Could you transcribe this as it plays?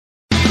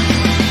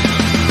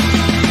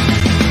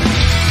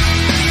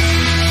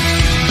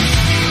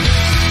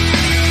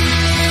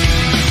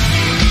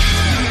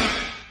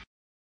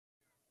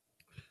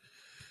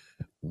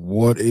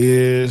What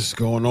is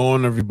going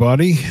on,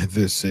 everybody?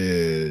 This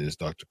is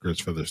Dr. Chris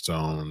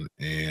Featherstone,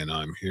 and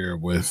I'm here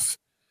with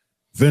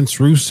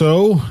Vince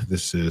Russo.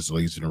 This is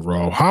Ladies in a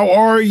Row. How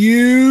are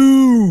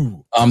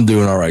you? I'm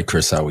doing all right,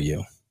 Chris. How are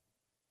you?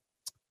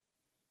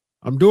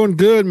 I'm doing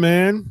good,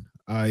 man.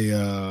 I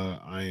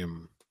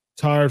am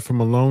tired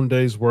from a long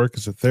day's work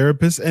as a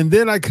therapist, and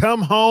then I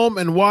come home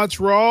and watch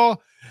Raw.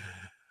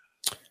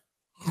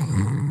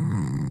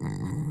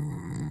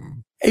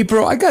 Hey,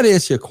 bro, I got to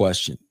ask you a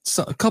question.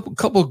 So, a couple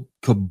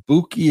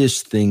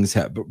kabuki-ish things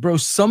happen. Bro,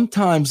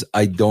 sometimes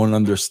I don't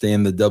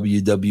understand the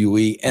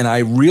WWE, and I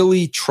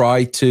really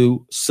try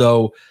to.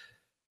 So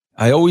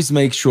I always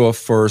make sure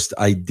first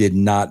I did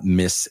not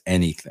miss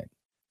anything.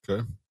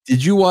 Okay.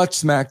 Did you watch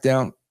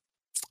SmackDown?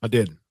 I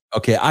did.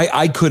 Okay,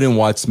 I couldn't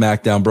watch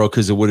SmackDown, bro,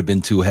 because it would have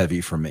been too heavy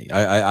for me.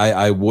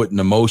 I wouldn't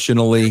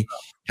emotionally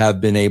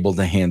have been able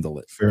to handle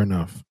it. Fair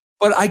enough.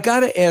 But I got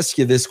to ask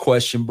you this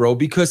question, bro,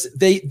 because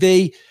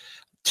they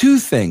two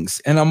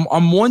things, and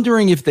I'm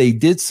wondering if they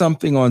did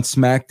something on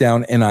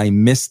SmackDown and I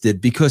missed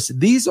it, because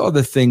these are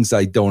the things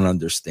I don't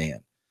understand.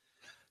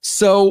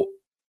 So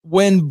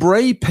when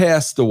Bray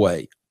passed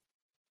away,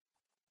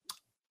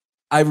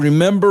 I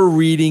remember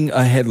reading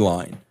a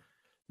headline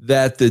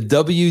that the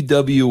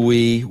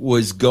WWE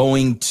was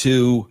going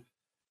to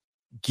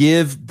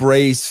give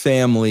Bray's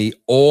family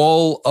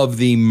all of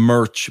the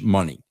merch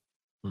money.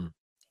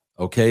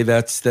 Okay,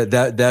 that's what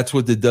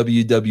the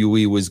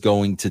WWE was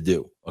going to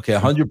do. Okay,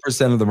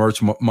 100% of the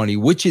merch money,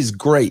 which is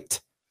great.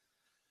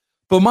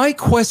 But my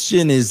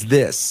question is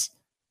this: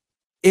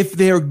 if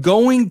they're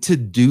going to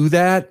do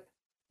that,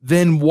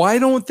 then why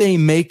don't they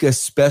make a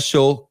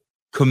special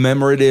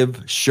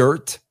commemorative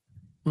shirt?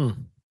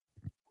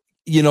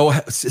 You know,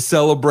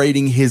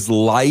 celebrating his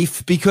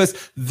life, because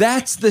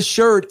that's the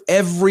shirt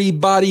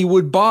everybody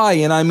would buy.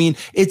 And I mean,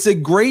 it's a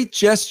great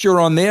gesture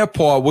on their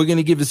part. We're going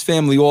to give his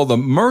family all the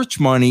merch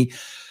money.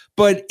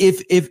 But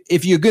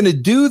if you're going to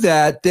do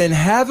that, then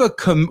have a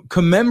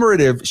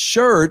commemorative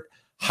shirt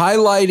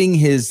highlighting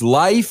his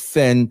life.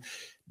 And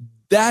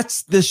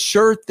that's the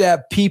shirt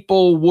that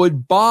people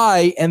would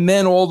buy. And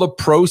then all the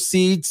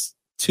proceeds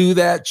to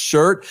that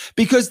shirt,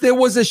 because there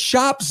was a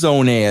Shop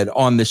Zone ad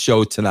on the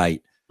show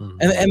tonight.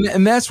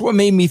 And that's what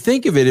made me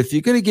think of it. If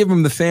you're going to give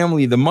them the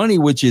family the money,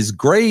 which is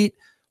great,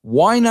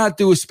 why not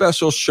do a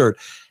special shirt?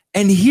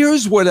 And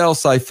here's what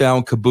else I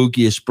found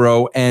kabuki-ish,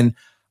 bro. And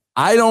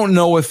I don't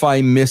know if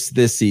I missed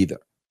this either.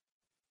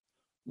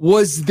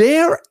 Was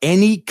there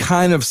any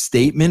kind of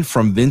statement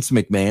from Vince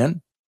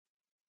McMahon?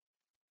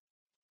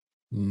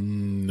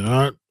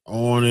 Not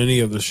on any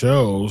of the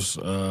shows.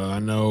 I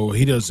know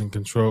he doesn't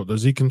control.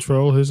 Does he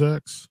control his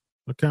X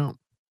account?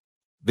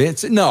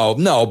 Vince,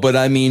 no, but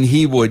I mean,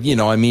 he would,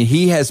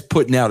 he has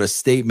put out a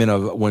statement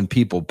of when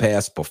people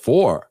pass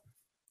before.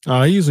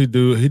 He usually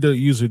do. He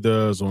usually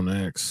does on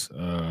X.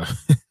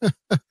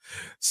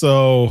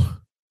 So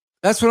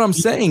that's what I'm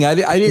saying. I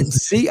didn't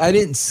see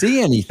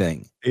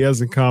anything. He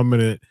hasn't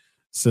commented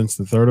since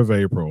the 3rd of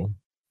April.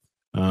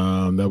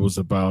 That was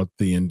about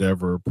the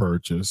Endeavor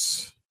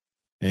purchase.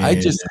 And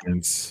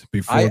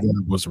before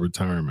that was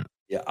retirement.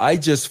 Yeah, I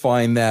just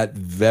find that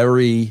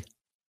very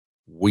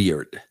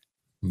weird.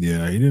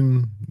 Yeah, he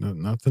didn't.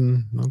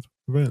 Nothing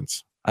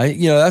Vince.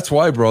 That's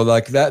why, bro.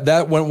 Like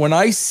that when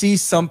I see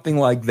something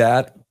like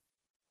that,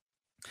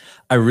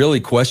 I really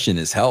question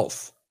his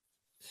health,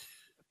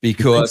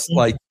 because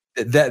like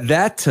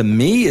that to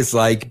me is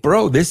like,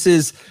 bro, this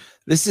is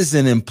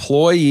an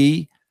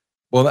employee.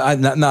 Well,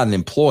 not an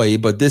employee,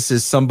 but this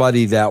is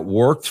somebody that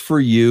worked for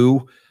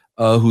you,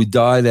 who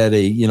died at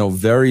a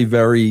very,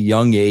 very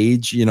young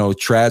age,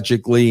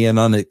 tragically and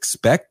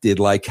unexpected.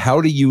 Like,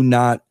 how do you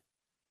not?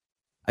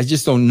 I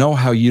just don't know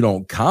how you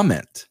don't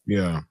comment.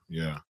 Yeah.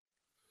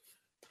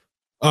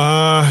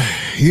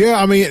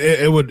 I mean,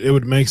 it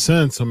would make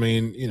sense. I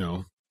mean,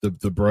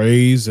 the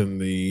Brays and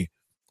the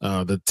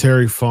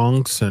Terry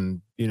Funks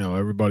and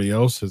everybody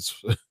else is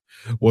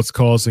what's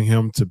causing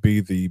him to be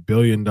the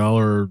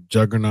billion-dollar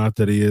juggernaut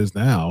that he is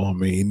now. I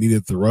mean, he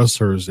needed the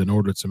wrestlers in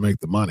order to make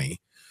the money,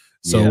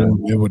 so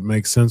it would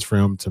make sense for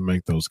him to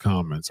make those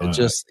comments. I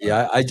just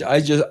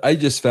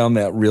found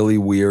that really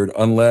weird.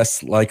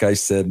 Unless, like I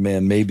said,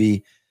 man,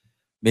 maybe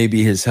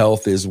his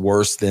health is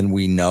worse than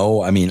we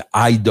know. I mean,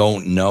 I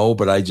don't know,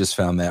 but I just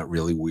found that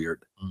really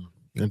weird.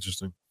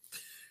 Interesting.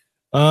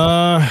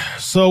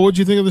 So what'd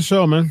you think of the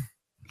show, man?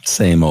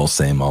 Same old,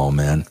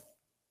 man.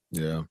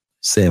 Yeah.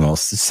 Same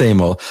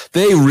old.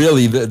 They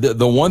really,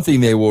 the one thing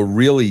they were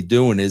really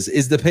doing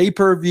is the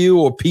pay-per-view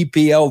or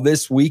PPL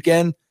this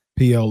weekend.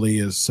 PLE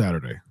is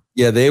Saturday.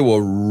 Yeah, they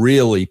were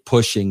really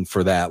pushing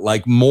for that,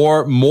 like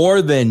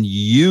more than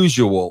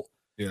usual.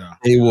 Yeah,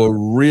 they were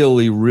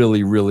really,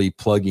 really, really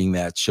plugging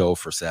that show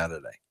for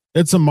Saturday.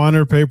 It's a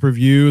minor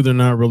pay-per-view. They're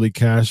not really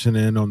cashing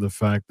in on the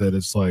fact that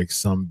it's like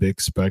some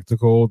big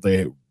spectacle.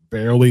 They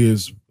barely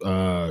is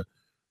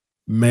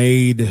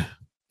made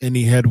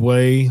any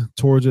headway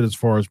towards it as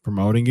far as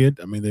promoting it.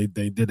 I mean,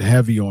 they did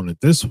heavy on it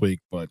this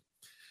week, but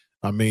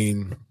I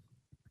mean,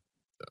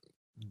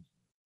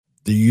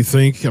 Do you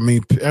think, I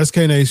mean, SK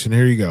Nation,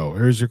 here you go.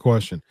 Here's your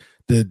question.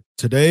 Did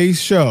today's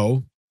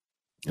show,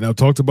 and I've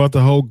talked about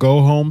the whole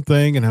go home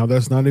thing and how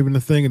that's not even a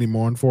thing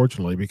anymore,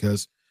 unfortunately,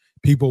 because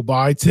people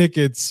buy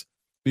tickets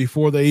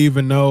before they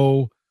even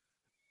know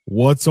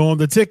what's on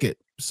the ticket.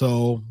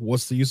 So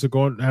what's the use of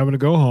having to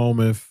go home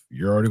if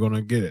you're already going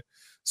to get it?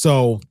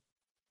 So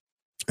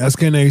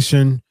SK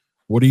Nation,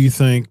 what do you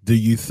think? Do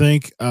you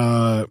think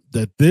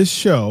that this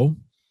show,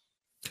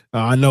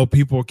 I know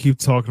people keep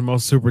talking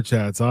about super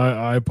chats.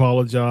 I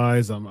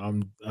apologize.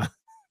 I'm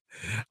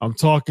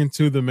talking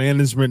to the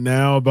management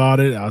now about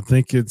it. I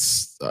think it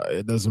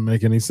doesn't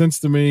make any sense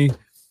to me.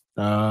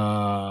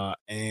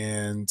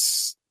 And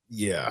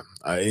yeah,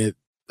 I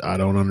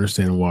don't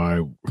understand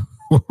why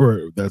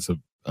that's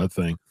a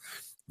thing.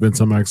 Vince,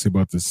 I'm actually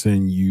about to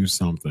send you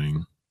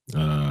something.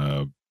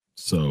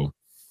 So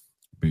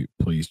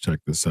please check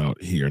this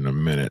out here in a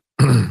minute.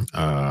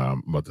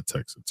 I'm about to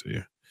text it to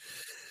you.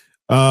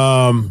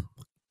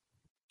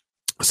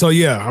 So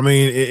yeah, I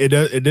mean, it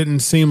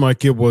didn't seem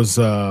like it was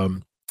a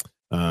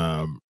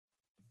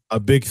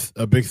big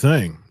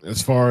thing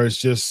as far as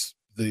just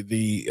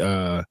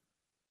the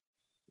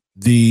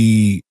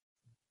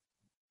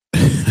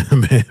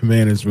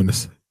management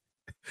is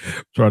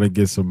trying to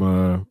get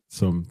some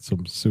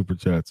super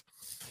chats.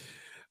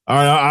 All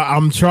right,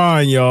 I'm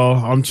trying, y'all.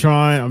 I'm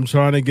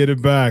trying to get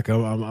it back.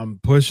 I'm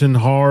pushing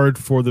hard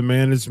for the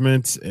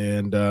management,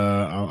 and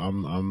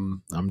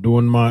I'm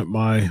doing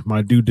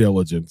my due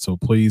diligence. So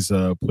please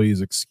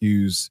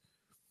excuse.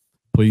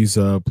 Please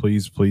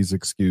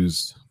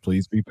excuse.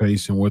 Please be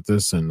patient with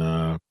us, and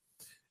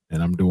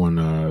I'm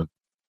doing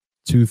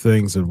two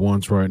things at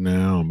once right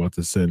now. I'm about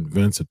to send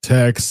Vince a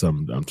text.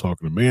 I'm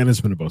talking to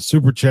management about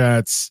super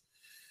chats.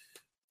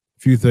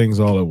 A few things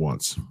all at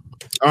once.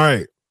 All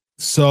right.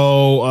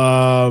 So,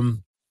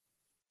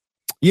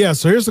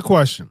 so here's the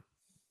question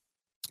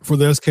for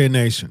the SK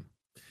Nation.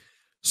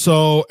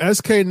 So,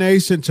 SK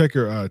Nation, check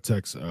your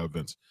text,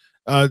 Vince.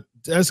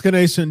 SK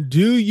Nation,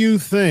 do you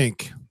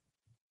think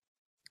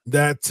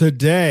that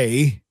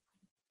today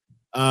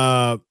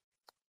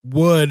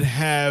would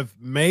have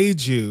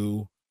made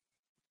you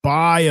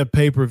buy a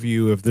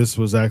pay-per-view if this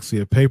was actually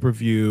a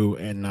pay-per-view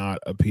and not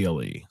a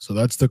PLE? So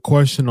that's the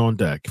question on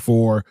deck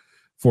for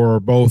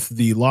both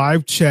the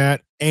live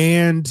chat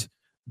and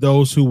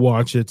those who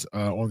watch it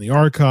on the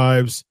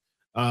archives.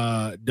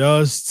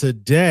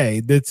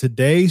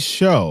 Today's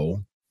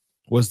show,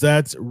 was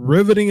that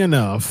riveting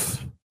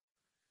enough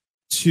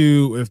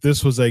to, if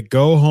this was a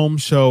go home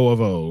show of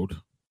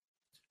old,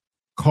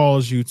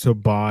 cause you to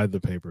buy the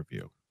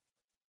pay-per-view?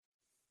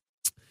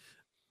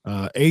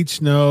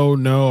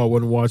 No, I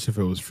wouldn't watch if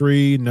it was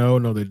free. No,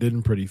 they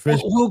didn't. Pretty fish.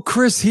 Well,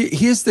 Chris,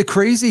 here's the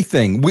crazy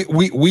thing.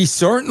 We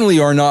certainly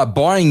are not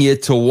buying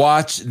it to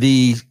watch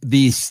the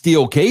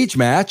steel cage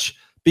match,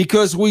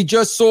 because we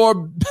just saw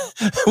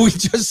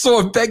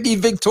Becky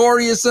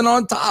victorious and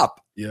on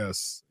top.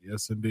 Yes,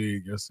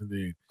 indeed.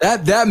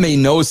 That made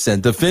no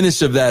sense. The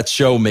finish of that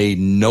show made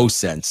no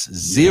sense.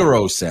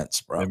 Zero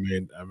sense, bro. I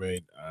mean,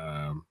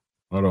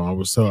 hold on. I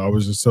was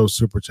just so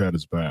super chat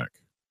is back.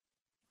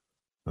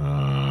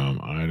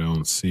 I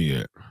don't see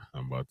it.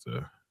 I'm about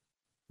to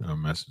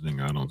messaging.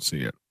 I don't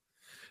see it.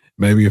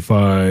 Maybe if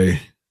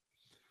I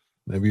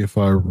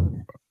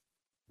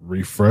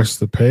refresh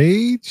the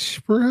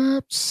page,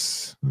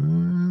 perhaps.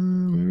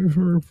 Maybe if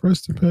I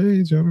refresh the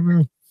page, I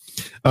don't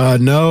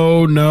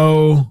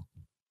know.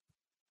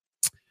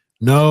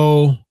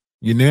 No.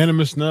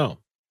 Unanimous no.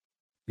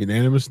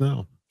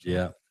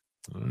 Yeah.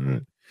 All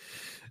right.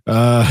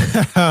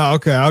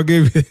 Okay, I'll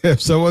give you.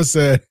 If someone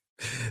said,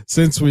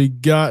 since we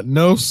got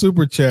no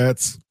super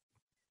chats,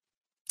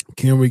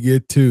 can we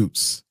get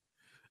toots?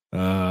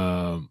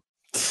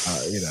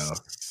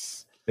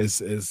 It's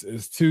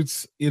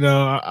toots.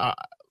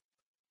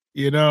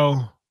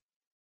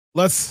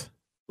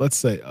 Let's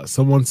say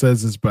someone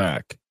says it's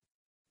back.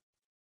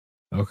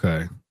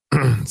 Okay,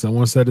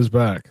 someone said it's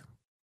back.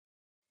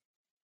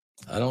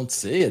 I don't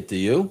see it. Do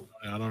you?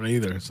 I don't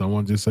either.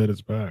 Someone just said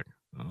it's back.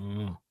 I don't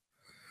know.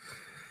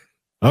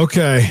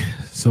 Okay,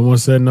 someone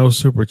said no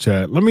super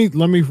chat. Let me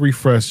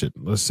refresh it.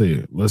 Let's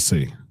see.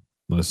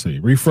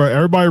 Refresh.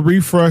 Everybody,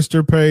 refresh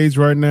their page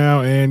right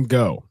now and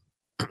go.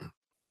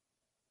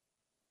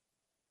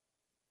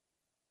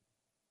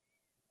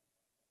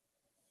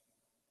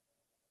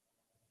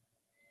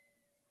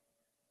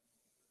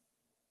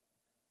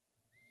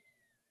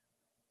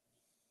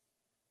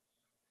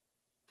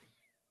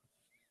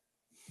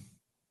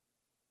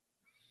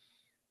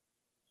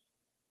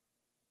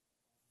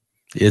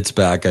 It's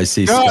back. I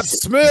see. Scott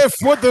Smith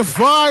with the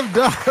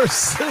 $5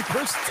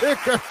 super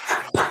sticker.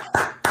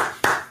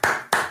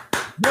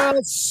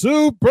 The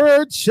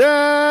super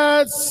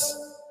chats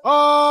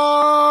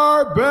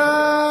are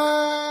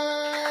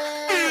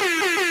back.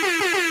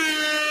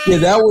 Yeah,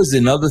 that was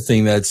another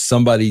thing that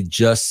somebody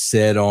just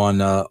said on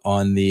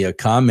the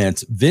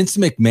comments. Vince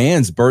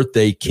McMahon's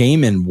birthday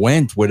came and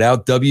went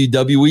without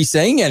WWE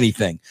saying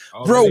anything.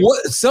 Oh, bro,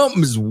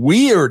 something's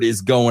weird is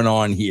going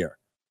on here.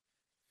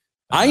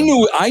 I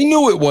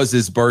knew it was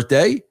his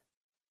birthday.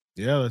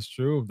 Yeah, that's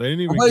true. They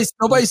didn't even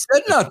Nobody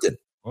said nothing.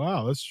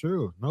 Wow, that's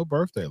true. No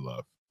birthday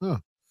love. Huh.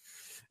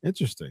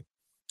 Interesting.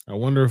 I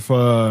wonder if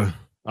I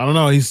don't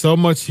know. He's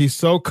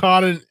so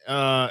caught in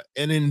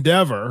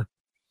Endeavor.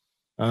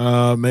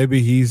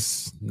 Maybe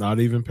he's not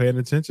even paying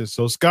attention.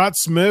 So Scott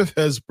Smith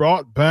has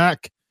brought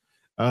back.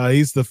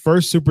 He's the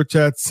first super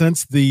chat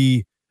since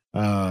the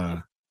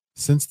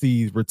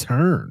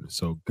return.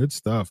 So good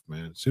stuff,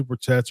 man. Super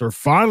chats are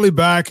finally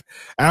back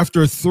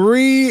after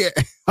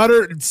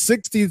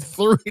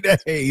 363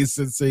 days.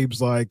 It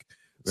seems like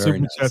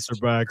super chats are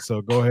back.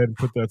 So go ahead and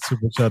put that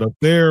super chat up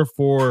there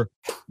for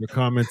your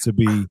comment to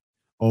be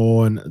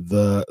on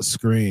the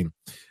screen.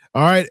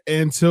 All right,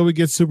 until we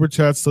get super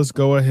chats, let's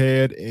go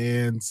ahead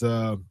and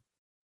go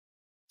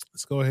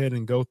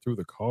through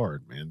the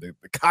card, man.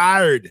 The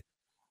card.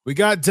 We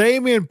got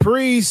Damian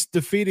Priest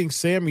defeating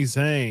Sami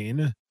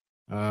Zayn.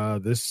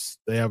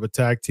 They have a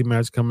tag team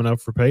match coming up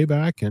for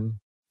Payback, and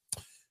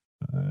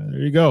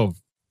there you go,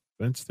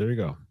 Vince. There you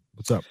go.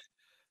 What's up?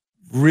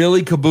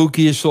 Really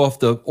kabuki-ish off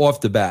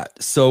the bat.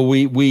 So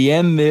we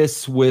end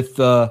this with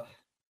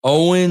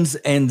Owens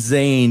and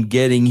Zayn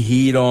getting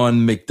heat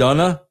on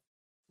McDonough,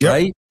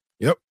 right?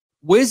 Yep.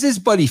 Where's his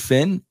buddy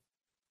Finn?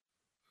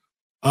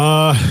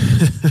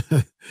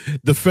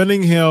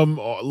 Defending him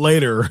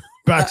later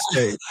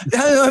backstage.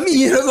 I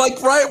mean, like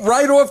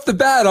right off the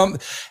bat.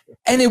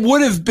 And it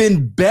would have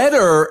been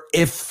better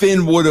if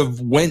Finn would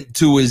have went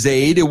to his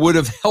aid. It would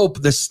have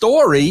helped the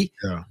story.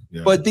 Yeah.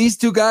 But these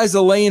two guys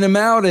are laying him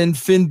out, and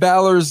Finn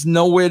Balor's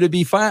nowhere to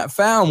be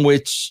found.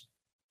 Which,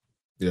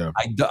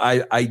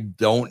 I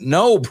don't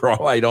know, bro.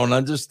 I don't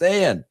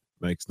understand.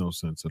 Makes no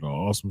sense at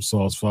all. Awesome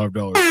Sauce, $5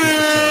 super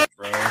chat,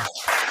 bro.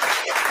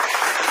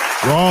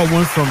 Raw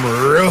went from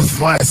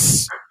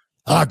ruthless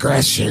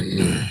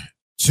aggression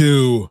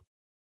to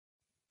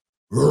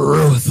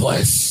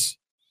ruthless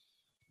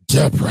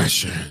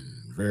depression.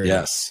 Very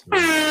nice.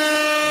 Very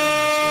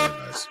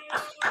nice.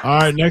 All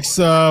right, next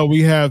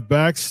we have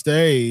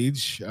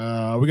backstage. We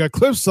got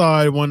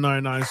Cliffside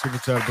 199 super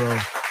chat, bro.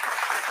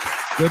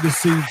 Good to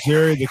see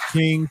Jerry the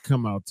King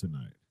come out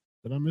tonight.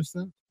 Did I miss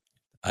that?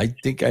 I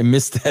think I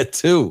missed that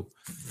too.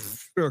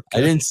 Okay.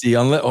 I didn't see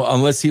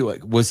unless he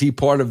was he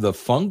part of the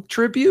Funk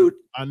tribute.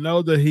 I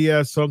know that he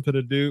has something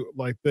to do.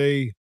 Like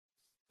they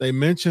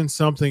mentioned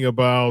something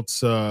about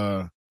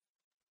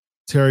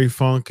Terry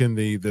Funk in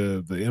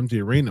the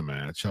empty arena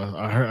match.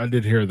 I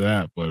did hear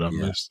that, but I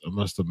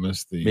must have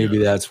missed the. Maybe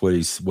that's what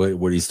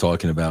he's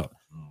talking about.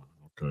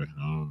 Okay,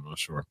 I'm not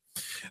sure.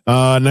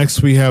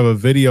 Next, we have a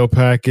video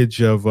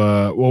package of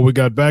we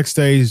got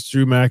backstage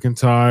Drew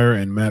McIntyre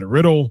and Matt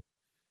Riddle,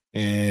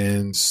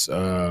 and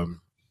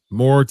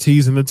more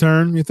teasing the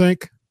turn. You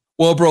think?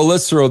 Well, bro,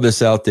 let's throw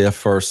this out there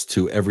first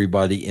to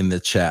everybody in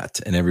the chat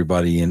and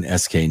everybody in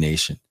SK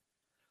Nation.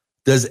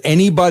 Does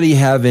anybody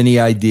have any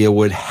idea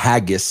what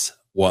haggis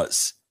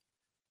was?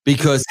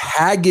 Because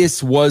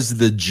haggis was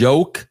the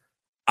joke.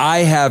 I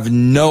have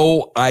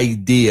no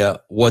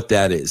idea what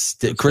that is.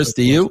 Chris,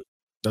 do you?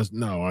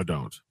 No, I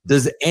don't.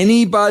 Does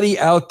anybody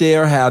out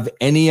there have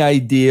any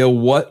idea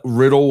what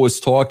Riddle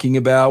was talking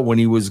about when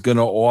he was going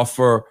to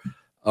offer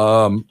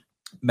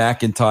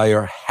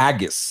McIntyre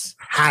haggis?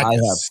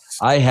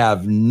 I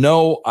have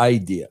no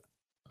idea.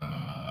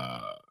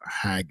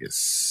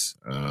 Haggis.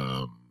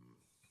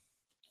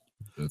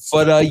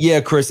 But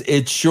yeah, Chris,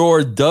 it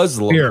sure does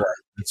look beer. Like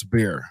it's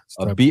beer.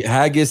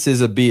 Haggis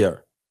is a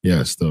beer.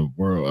 Yes, the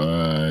world.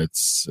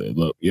 It's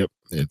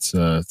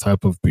a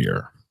type of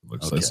beer.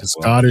 Looks like it's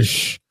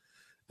Scottish.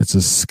 It's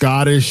a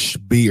Scottish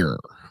beer.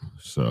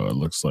 So it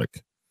looks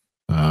like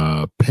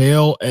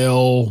pale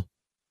ale,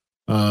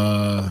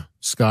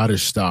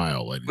 Scottish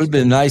style. It would have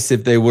been nice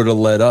if they would have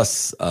let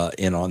us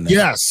in on that.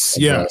 Yes.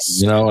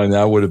 And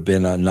that would have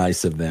been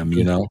nice of them.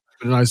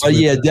 Nice, but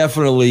yeah,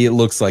 definitely it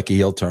looks like a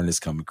heel turn is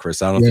coming,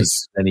 Chris. I don't think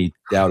there's any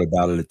doubt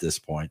about it at this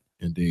point.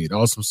 Indeed.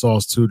 Awesome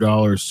Sauce,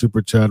 $2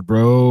 super chat,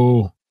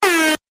 bro.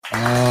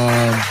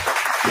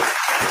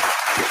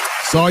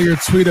 Saw your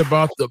tweet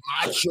about the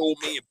Macho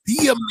Man.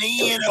 Be a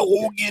man,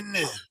 Hogan.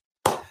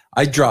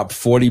 I dropped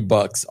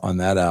 $40 on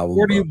that album.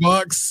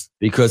 $40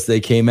 because they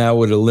came out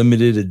with a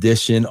limited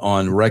edition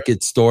on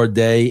Record Store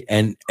Day,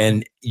 and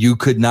you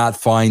could not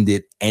find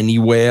it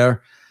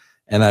anywhere.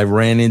 And I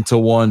ran into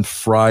one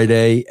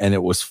Friday, and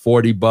it was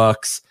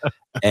 $40,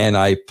 and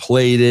I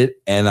played it,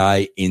 and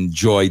I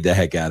enjoyed the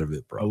heck out of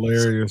it, bro.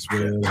 Hilarious,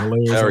 man.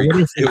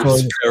 Hilarious. It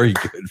was very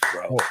good,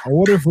 bro. I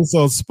wonder if it's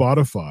on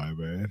Spotify,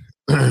 man.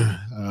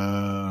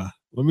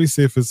 Let me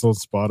see if it's on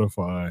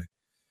Spotify.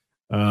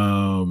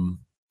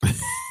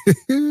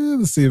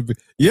 Let's see if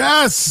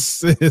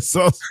yes, it's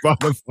on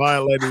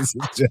Spotify, ladies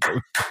and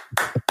gentlemen.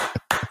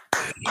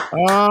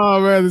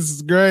 Oh man, this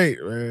is great,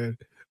 man.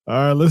 All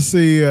right, let's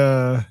see.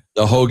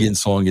 The Hogan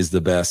song is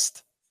the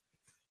best.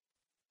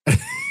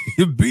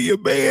 Be a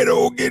man,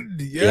 Hogan.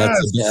 Yes,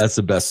 that's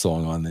the best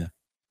song on there.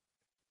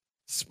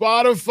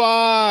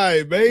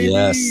 Spotify, baby.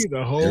 Yes,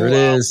 the whole there it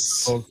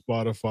is on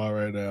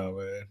Spotify right now,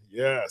 man.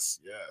 Yes,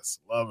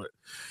 love it.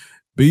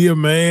 Be a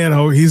man.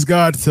 Oh, he's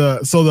got so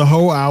the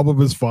whole album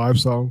is 5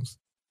 songs.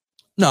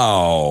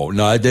 No,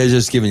 they're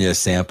just giving you a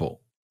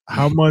sample.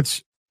 How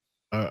much?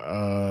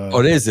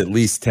 There's at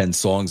least 10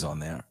 songs on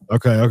there.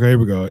 Okay, here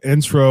we go.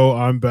 Intro,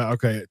 I'm back.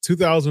 Okay,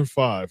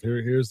 2005.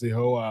 Here's the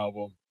whole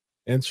album.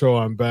 Intro,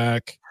 I'm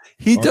back.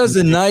 He does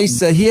a nice.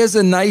 He has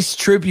a nice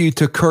tribute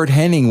to Kurt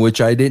Hennig, which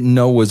I didn't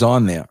know was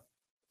on there.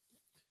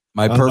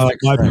 My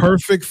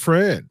perfect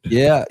friend.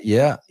 Yeah.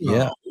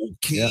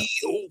 Okay.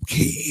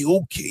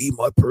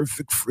 My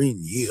perfect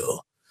friend. Yeah.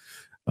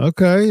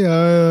 Okay.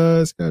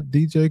 It's got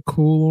DJ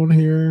Cool on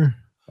here.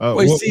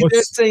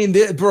 They're saying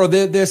that, bro.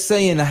 They're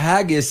saying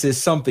haggis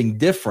is something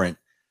different.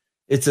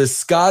 It's a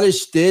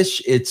Scottish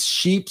dish. It's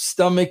sheep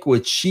stomach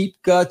with sheep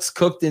guts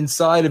cooked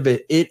inside of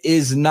it. It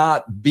is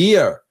not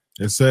beer.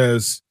 It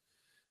says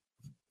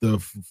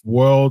the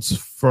world's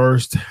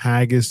first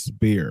haggis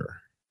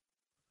beer.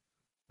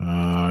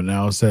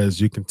 Now it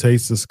says you can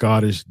taste the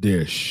Scottish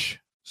dish.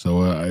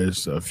 So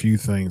it's a few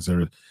things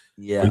there.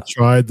 Yeah. We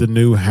tried the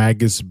new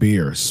haggis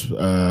beer.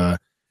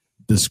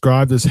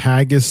 Described as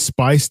haggis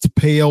spiced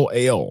pale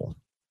ale.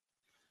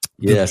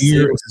 Yeah,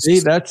 see,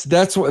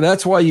 that's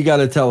why you got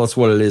to tell us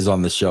what it is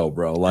on the show,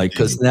 bro. Like,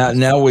 because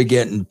now we're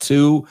getting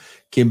two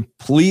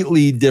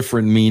completely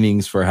different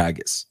meanings for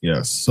haggis.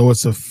 Yes, so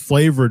it's a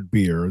flavored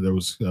beer. There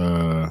was,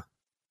 so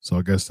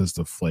I guess that's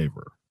the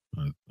flavor.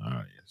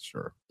 Yeah,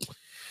 sure.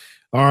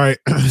 All right,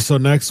 so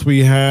next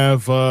we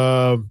have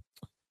the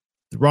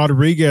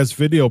Rodriguez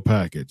video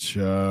package.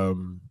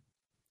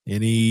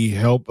 Any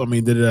help? I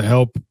mean, did it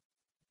help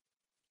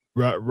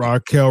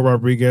Raquel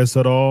Rodriguez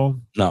at all?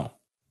 No.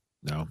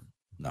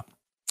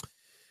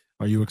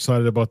 Are you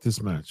excited about this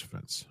match,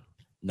 Vince?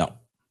 No.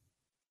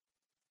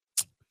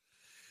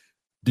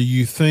 Do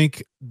you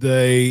think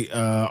they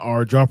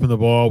are dropping the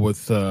ball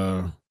with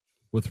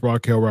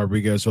Raquel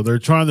Rodriguez? So they're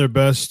trying their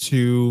best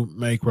to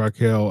make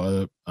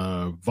Raquel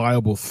a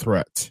viable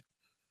threat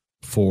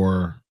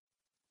for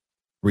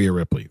Rhea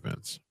Ripley,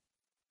 Vince.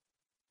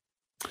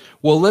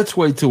 Well, let's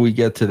wait till we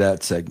get to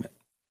that segment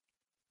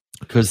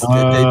because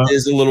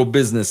there's a little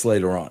business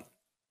later on.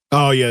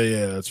 Oh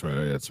yeah, that's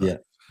right. Yeah.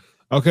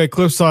 Okay,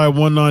 Cliffside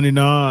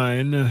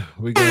 199.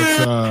 We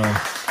got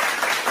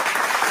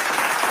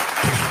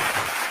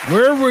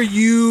where were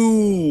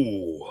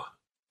you?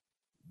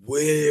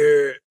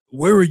 Where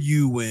were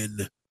you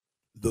when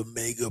the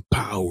Mega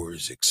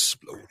Powers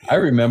exploded? I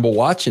remember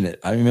watching it.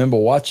 I remember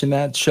watching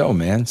that show,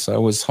 man. So I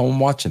was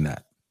home watching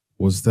that.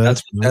 Was that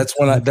that's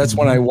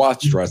when I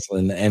watched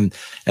wrestling and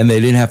they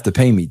didn't have to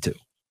pay me to.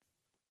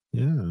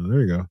 Yeah, there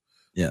you go.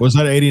 Yeah. Was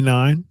that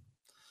 89?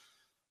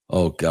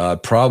 Oh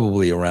God,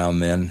 probably around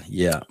then.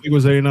 Yeah. I think it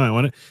was 89,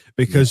 wasn't it?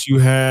 Because you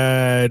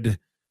had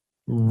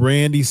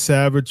Randy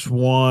Savage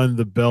won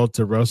the belt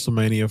at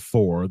WrestleMania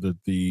 4,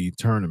 the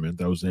tournament.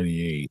 That was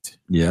 88.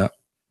 Yeah.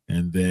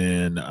 And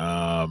then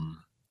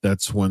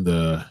that's when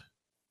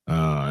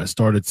it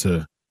started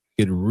to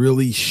get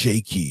really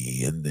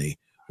shaky in the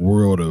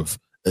world of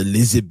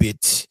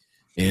Elizabeth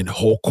and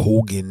Hulk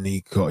Hogan.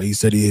 He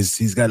said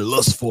he's got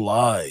lustful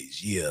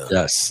eyes. Yeah.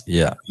 Yes.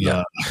 Yeah.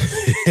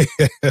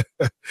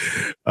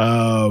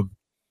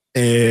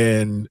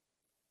 And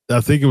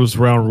I think it was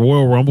around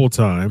Royal Rumble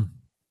time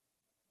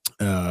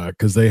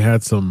because they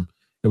had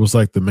it was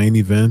like the main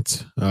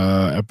event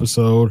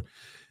episode,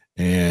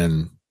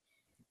 and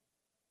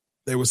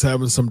they was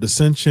having some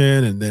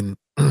dissension, and then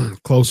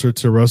closer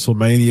to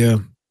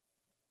WrestleMania,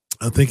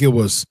 I think it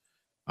was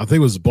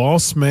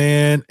Boss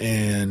Man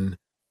and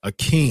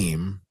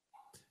Akeem,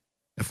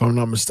 if I'm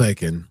not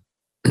mistaken,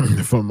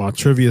 if my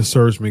trivia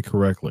serves me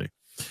correctly,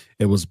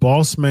 it was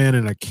Boss Man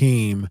and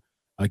Akeem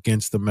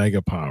against the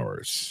Mega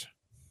Powers.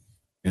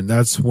 And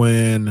that's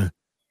when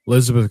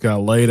Elizabeth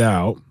got laid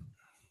out.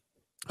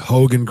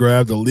 Hogan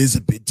grabbed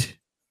Elizabeth,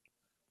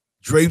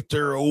 draped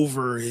her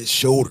over his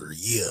shoulder,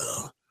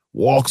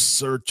 walks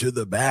her to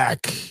the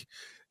back,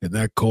 and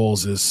that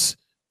causes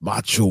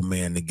Macho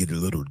Man to get a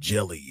little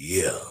jelly,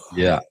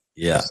 Yeah.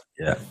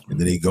 And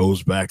then he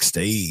goes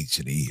backstage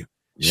and he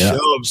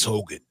shoves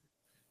Hogan.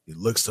 He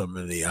looks him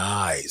in the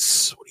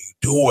eyes. What are you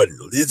doing,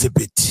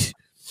 Elizabeth?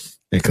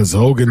 Because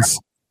Hogan's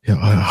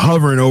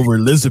hovering over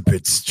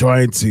Elizabeth,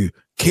 trying to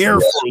care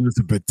for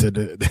Elizabeth.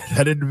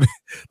 That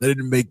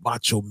didn't make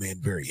Macho Man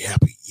very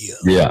happy.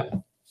 Yeah.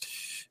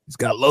 He's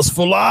got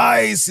lustful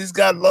eyes.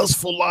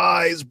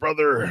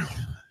 Brother.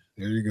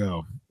 There you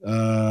go.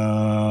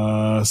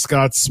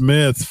 Scott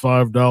Smith,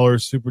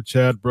 $5 super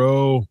chat,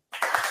 bro.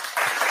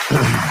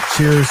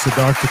 Cheers to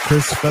Dr.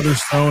 Chris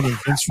Featherstone and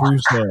Vince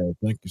Russo.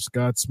 Thank you,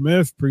 Scott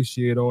Smith.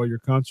 Appreciate all your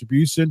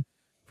contribution.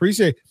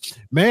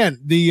 Man,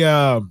 the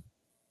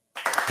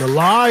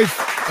live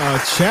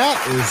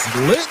chat is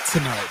lit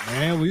tonight,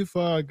 man. We've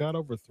got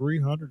over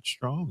 300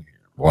 strong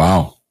here.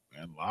 Wow.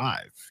 And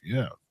live.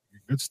 Yeah.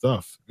 Good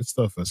stuff.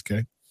 SK.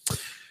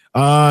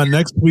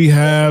 Next we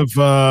have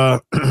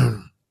The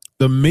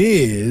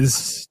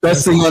Miz.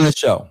 Best thing on the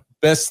show.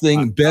 Best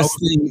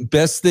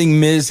thing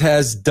Miz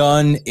has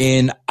done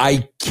in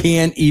I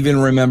can't even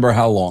remember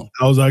how long.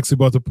 I was actually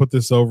about to put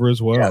this over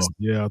as well. Yes.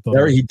 Yeah,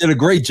 he did a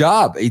great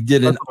job. He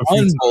did an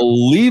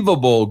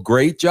unbelievable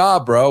great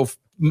job, bro.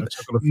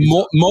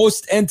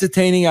 most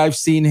entertaining I've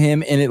seen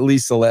him in at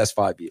least the last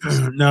 5 years.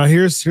 Now,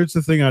 here's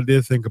the thing I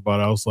did think about.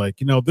 I was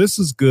like, this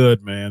is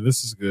good, man.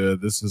 This is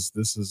good. This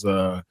is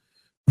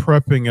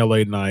prepping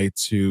LA Knight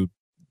to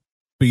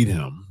beat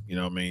him. You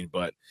know what I mean?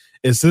 But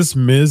is this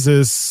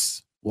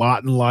Miz's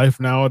lot in life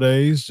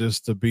nowadays,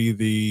 just to be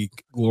the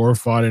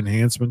glorified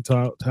enhancement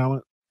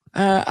talent?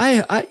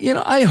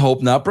 I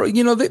hope not,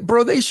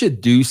 bro. They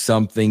should do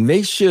something.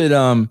 They should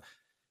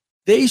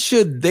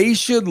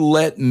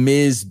let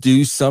Miz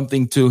do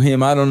something to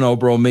him. I don't know,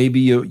 bro. Maybe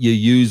you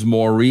use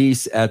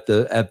Maurice at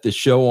the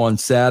show on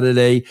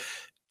Saturday.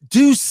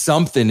 Do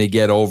something to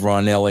get over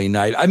on LA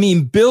Knight. I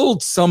mean,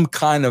 build some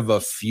kind of a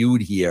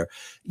feud here.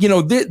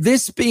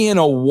 This being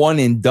a one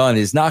and done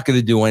is not going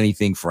to do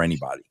anything for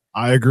anybody.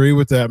 I agree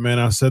with that, man.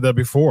 I said that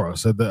before. I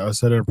said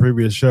in a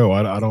previous show.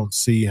 I don't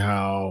see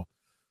how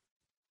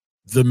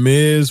the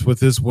Miz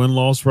with his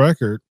win-loss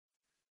record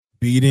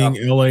beating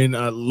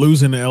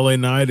losing to LA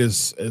Knight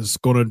is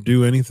going to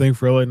do anything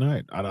for LA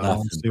Knight. I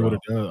don't see what it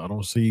does. I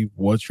don't see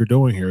what you're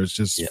doing here. It's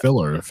just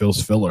filler. It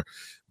feels filler.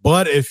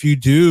 But if you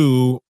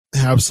do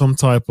have some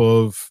type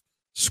of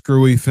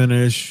screwy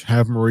finish,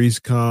 have Maurice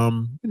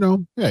come,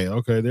 hey,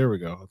 okay, there we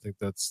go. I think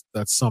that's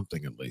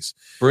something at least.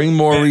 Bring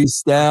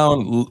Maurice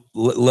down,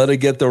 let her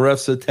get the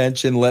ref's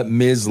attention, let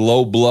Miz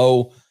low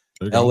blow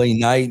LA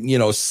Knight,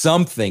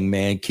 something,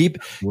 man. Keep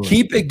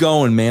it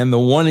going, man. The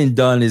one and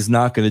done is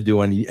not going to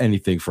do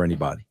anything for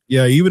anybody.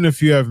 Yeah, even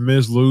if you have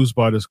Miz lose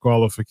by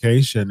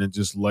disqualification and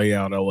just lay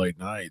out LA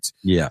Knight,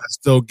 that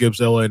still gives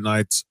LA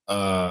Knight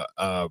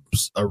a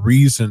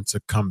reason to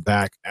come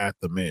back at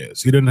the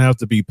Miz. He didn't have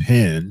to be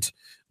pinned,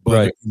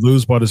 but if you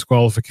lose by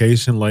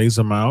disqualification, lays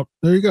him out.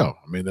 There you go.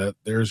 I mean,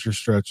 there's your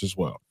stretch as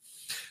well.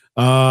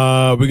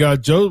 We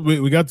got Joe.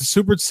 We got the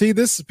super. See,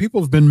 this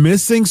people have been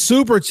missing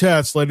super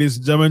chats, ladies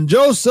and gentlemen.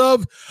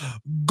 Joseph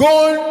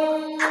Gonzalez,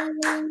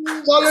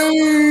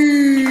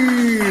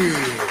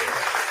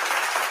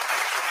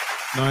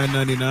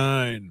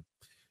 $9.99.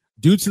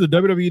 Due to the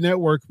WWE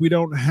Network, we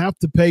don't have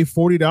to pay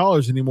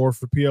 $40 anymore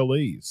for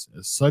PLEs.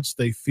 As such,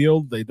 they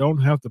feel they don't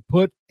have to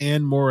put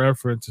in more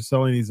effort into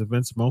selling these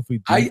events monthly.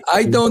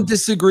 I don't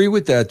disagree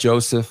with that,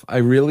 Joseph. I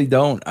really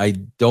don't. I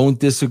don't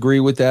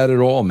disagree with that at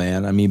all,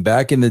 man. I mean,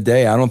 back in the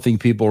day, I don't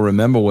think people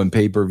remember when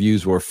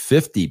pay-per-views were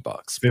 $50.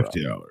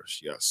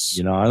 $50, yes.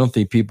 I don't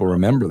think people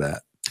remember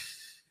that.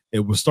 It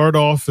would start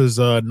off as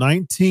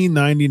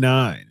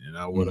 $19.99, and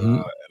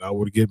I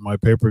would get my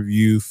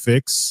pay-per-view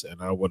fix,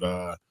 and I would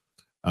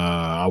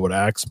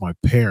ask my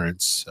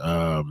parents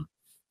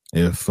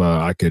if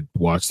I could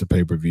watch the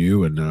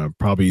pay-per-view, and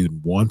probably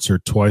once or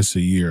twice a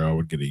year I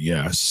would get a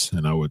yes,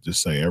 and I would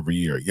just say every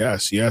year,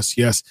 yes, yes,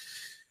 yes.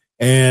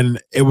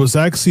 And it was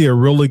actually a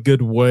really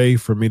good way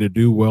for me to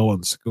do well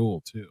in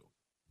school too.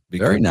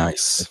 Very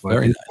nice.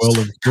 Very nice. Well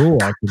in school,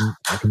 I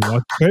can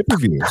watch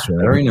pay-per-views. Right?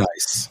 Very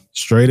nice.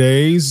 Straight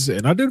A's,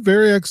 and I did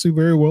very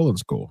well in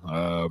school.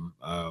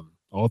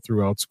 All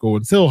throughout school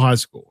until high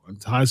school. In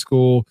high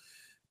school,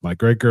 my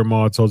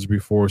great-grandma, I told you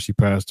before, she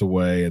passed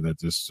away, and that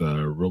just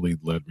really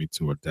led me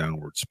to a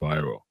downward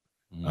spiral,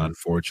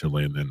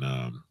 unfortunately. And then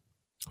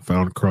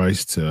found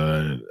Christ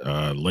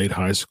late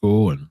high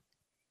school and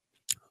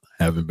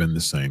haven't been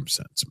the same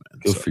since, man.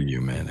 Good for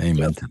you, man.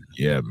 Amen.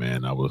 Yeah,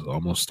 man. I was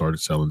almost started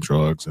selling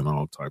drugs and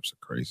all types of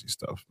crazy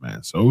stuff,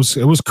 man. So it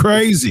was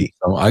crazy.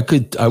 So I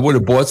would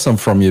have bought some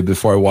from you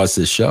before I watched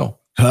this show.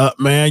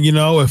 Man,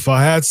 if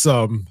I had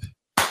some.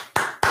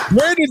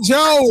 Brandon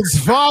Jones,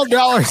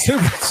 $5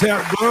 super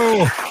chat,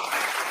 bro.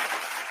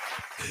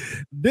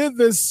 Did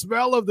the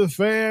smell of the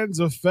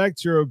fans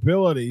affect your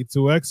ability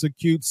to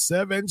execute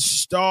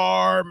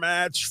 7-star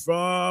match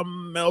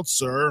from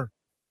Meltzer?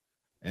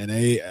 And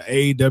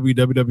a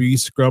WWE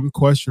Scrum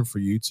question for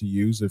you to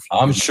use.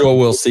 I'm sure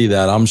we'll see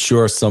that. I'm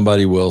sure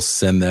somebody will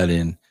send that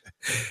in.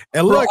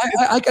 And look,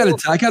 bro, I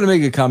gotta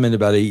make a comment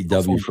about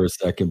AEW for a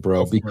second,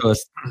 bro,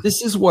 because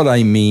this is what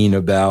I mean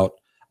about.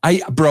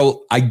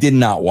 I did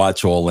not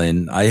watch All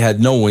In. I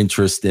had no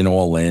interest in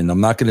All In. I'm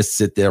not going to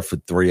sit there for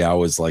 3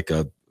 hours like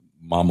a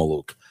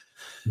Mameluke.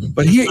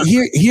 But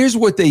here's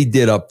what they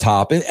did up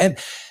top. And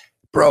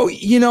bro,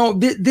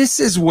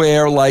 this is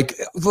where like,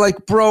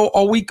 bro,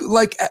 are we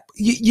like,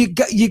 you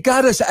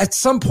got to, at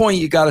some point,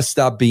 you got to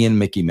stop being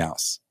Mickey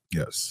Mouse.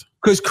 Yes.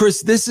 Because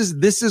Chris, this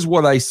is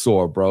what I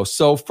saw, bro.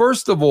 So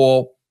first of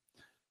all,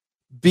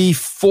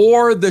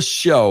 before the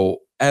show,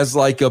 as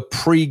like a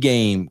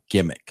pregame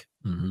gimmick,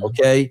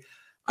 okay,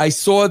 I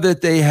saw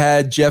that they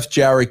had Jeff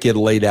Jarrett get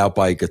laid out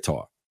by a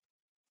guitar.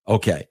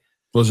 Okay.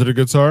 Was it a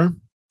guitar?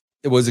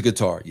 It was a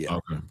guitar, yeah.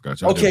 Okay,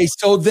 gotcha. Okay,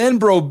 so then,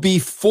 bro,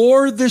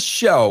 before the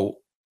show,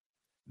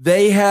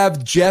 they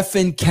have Jeff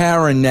and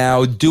Karen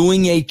now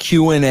doing a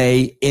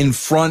Q&A in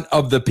front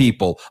of the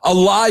people, a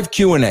live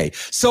Q&A.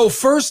 So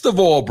first of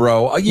all,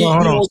 bro,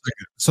 hold on a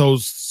second.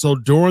 So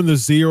during the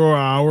 0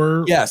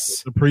 hour,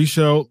 yes, the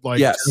pre-show, like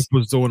Jeff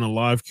was doing a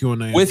live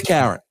Q&A with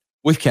Karen.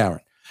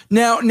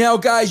 Now,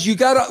 guys, you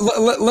gotta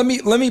let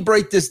me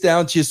break this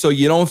down to you so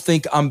you don't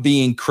think I'm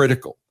being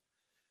critical.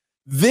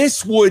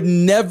 This would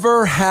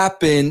never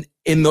happen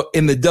in the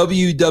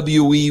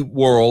WWE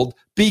world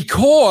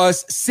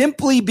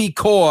simply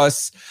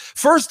because,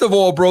 first of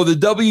all, bro, the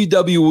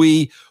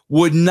WWE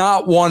would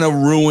not want to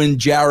ruin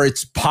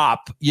Jarrett's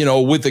pop,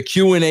 with a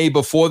Q&A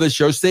before the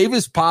show. Save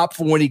his pop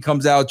for when he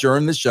comes out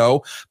during the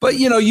show. But,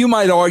 you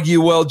might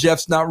argue, well,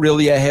 Jeff's not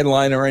really a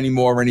headliner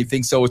anymore or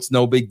anything, so it's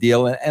no big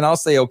deal. And I'll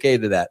say okay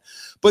to that.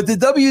 But the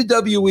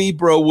WWE,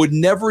 bro, would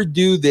never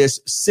do this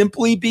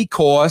simply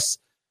because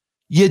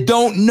you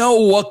don't know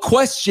what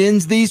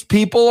questions these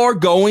people are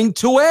going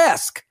to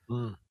ask.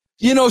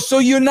 So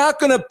you're not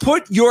going to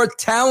put your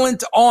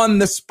talent on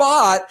the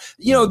spot.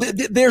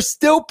 They're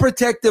still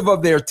protective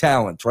of their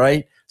talent,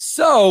 right?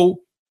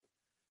 So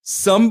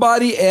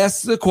somebody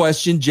asks the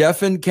question.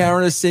 Jeff and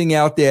Karen are sitting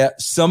out there.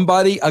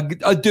 Somebody,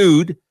 a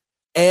dude,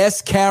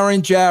 asked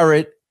Karen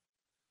Jarrett,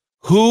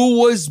 who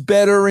was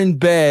better in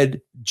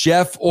bed,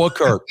 Jeff or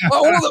Kirk?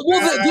 Well, there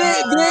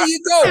you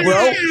go,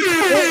 bro.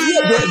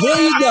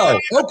 There you go.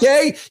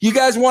 Okay, you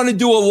guys want to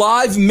do a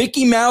live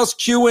Mickey Mouse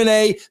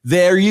Q&A?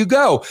 There you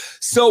go.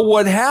 So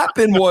what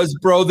happened was,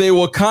 bro, they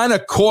were kind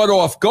of caught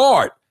off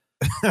guard.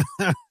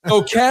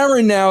 So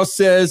Karen now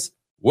says,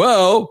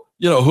 well,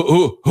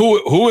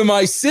 who am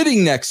I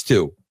sitting next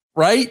to,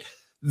 right?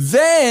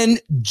 Then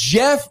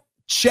Jeff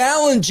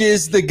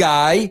challenges the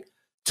guy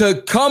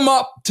to come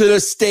up to the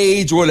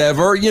stage,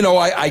 whatever,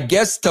 I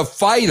guess to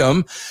fight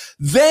him.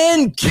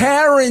 Then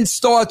Karen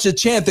starts a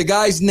chant. The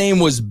guy's name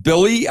was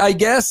Billy, I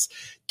guess.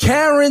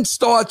 Karen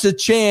starts a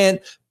chant,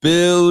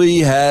 Billy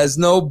has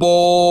no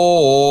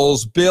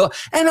balls, Bill.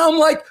 And I'm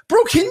like,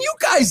 bro, can you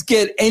guys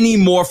get any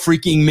more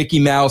freaking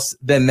Mickey Mouse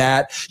than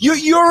that?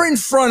 You're in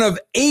front of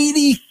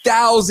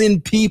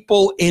 80,000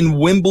 people in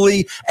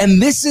Wembley,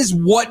 and this is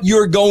what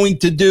you're going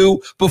to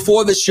do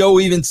before the show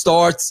even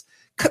starts?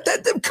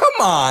 Come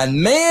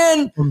on,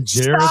 man. From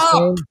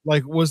Jericho?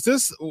 Like, was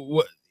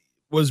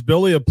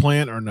Billy a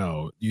plant or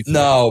no?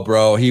 No,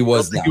 bro, he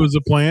was not. He was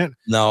a plant?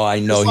 No, I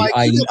know.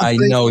 I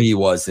know he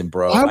wasn't,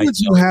 bro. Why would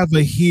you have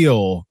a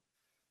heel,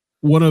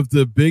 one of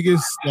the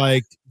biggest,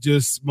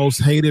 just most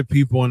hated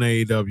people in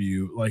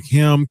AEW, like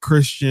him,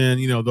 Christian,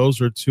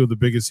 those are two of the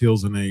biggest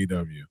heels in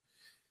AEW.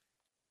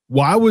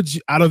 Why would you,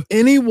 out of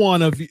any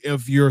one of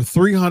your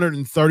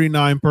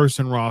 339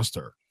 person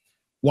roster,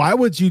 why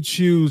would you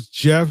choose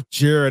Jeff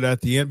Jarrett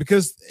at the end?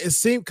 Because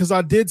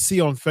I did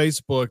see on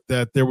Facebook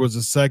that there was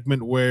a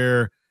segment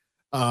where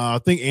I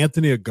think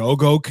Anthony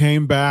Ogogo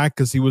came back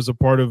because he was a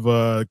part of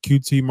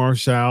QT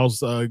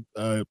Marshall's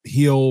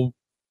heel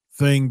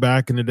thing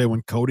back in the day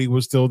when Cody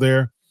was still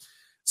there.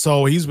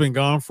 So he's been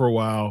gone for a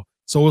while.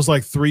 So it was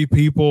like three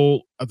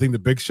people. I think the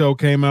Big Show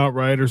came out,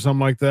 right, or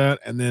something like that.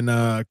 And then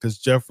because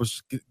Jeff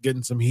was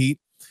getting some heat.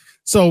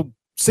 So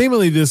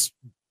seemingly this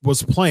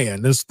was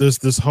planned.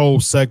 This whole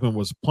segment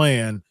was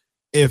planned.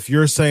 If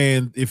you're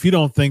saying, if you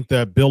don't think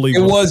that Billy, it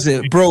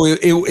wasn't, bro.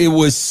 It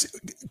was,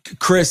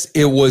 Chris.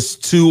 It was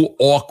too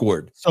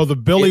awkward. So the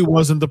Billy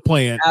wasn't the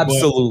plan.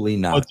 Absolutely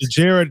not. But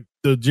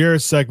the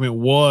Jarrett segment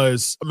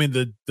was. I mean,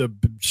 the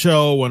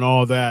show and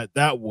all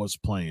that was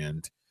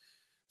planned.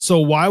 So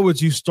why would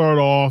you start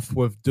off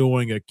with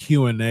doing a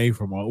Q&A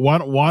from all?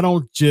 Why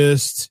don't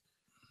just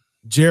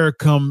Jarrett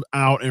come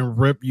out and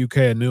rip UK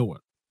a new one?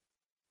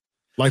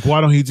 Like,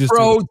 why don't he just?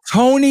 Bro,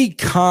 Tony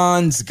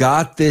Khan's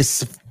got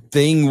this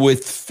thing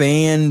with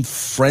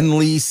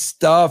fan-friendly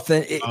stuff,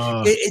 and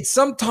it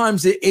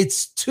sometimes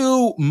it's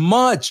too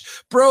much,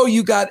 bro.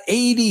 You got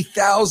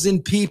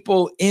 80,000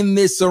 people in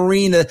this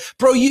arena,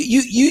 bro.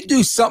 You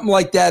do something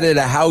like that at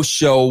a house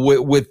show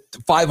with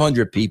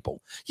 500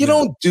 people. You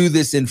don't do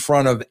this in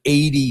front of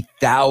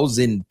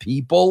 80,000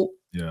 people.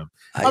 Yeah,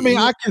 I mean,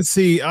 I can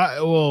see.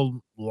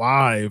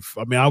 Live.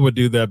 I mean, I would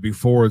do that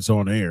before it's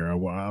on air. I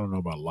don't know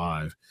about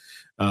live.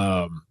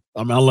 I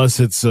mean, unless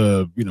it's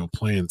a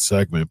planned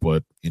segment,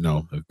 but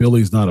if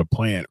Billy's not a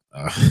plant,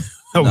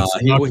 no,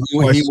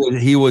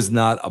 he was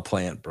not a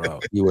plant, bro.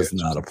 He was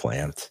not a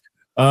plant.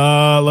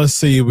 Let's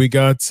see. We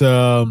got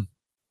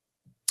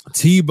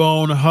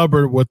T-Bone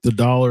Hubbard with the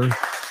 $1.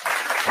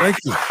 Thank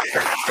you.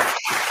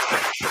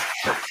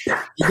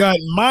 You got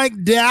Mike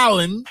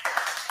Dowling.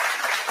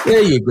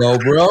 There you go,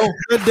 bro.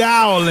 The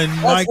Dowling.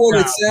 That's what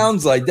it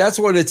sounds like. That's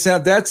what it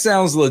sounds. That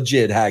sounds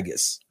legit.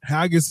 Haggis.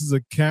 Haggis is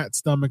a cat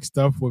stomach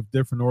stuffed with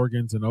different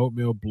organs and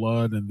oatmeal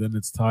blood, and then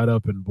it's tied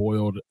up and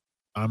boiled.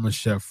 I'm a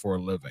chef for a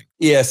living.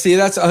 Yeah, see,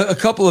 that's a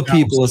couple of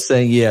people are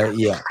saying, yeah.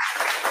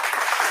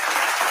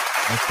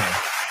 Okay.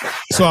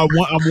 So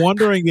I'm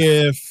wondering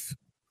if,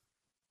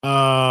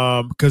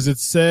 because it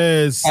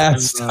says cat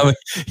stomach.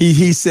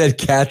 He said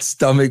cat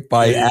stomach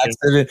by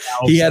accident.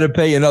 He had to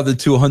pay another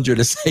 $200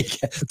 to say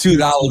 $2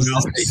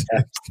 to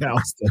say cow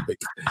stomach.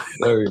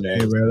 Very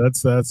nice. Hey, man,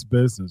 that's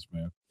business,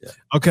 man. Yeah.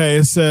 Okay,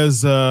 it says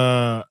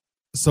so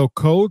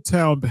Cold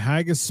Town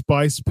Haggis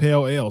Spice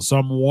Pale Ale. So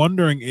I'm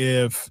wondering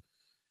if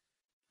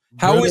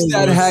how is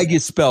that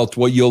haggis spelt?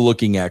 What you're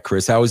looking at,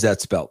 Chris? How is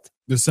that spelt?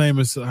 The same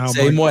as how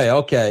same way.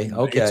 Okay.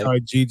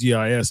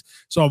 HIGGIS.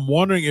 So I'm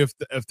wondering if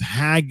the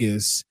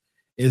haggis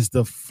is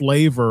the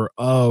flavor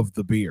of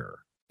the beer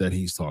that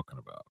he's talking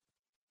about.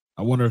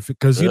 I wonder if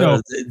because you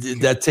know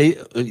because they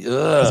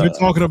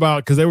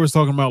were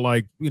talking about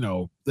like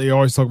they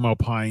always talking about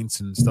pints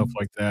and stuff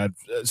like that.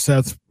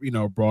 Seth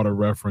brought a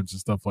reference and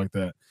stuff like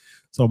that.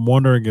 So I'm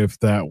wondering if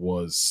that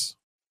was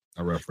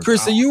a reference.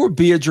 Chris, are you a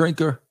beer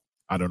drinker?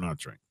 I do not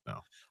drink.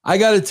 No. I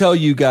got to tell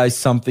you guys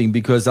something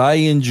because I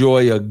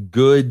enjoy a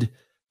good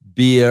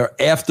beer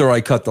after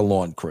I cut the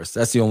lawn, Chris.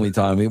 That's the only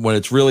time when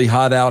it's really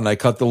hot out and I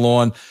cut the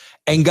lawn.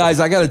 And guys,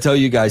 I got to tell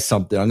you guys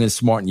something. I'm going to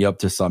smarten you up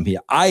to some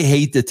here. I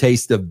hate the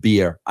taste of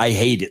beer. I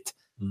hate it.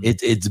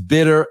 It's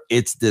bitter.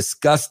 It's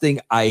disgusting.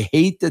 I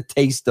hate the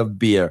taste of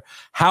beer.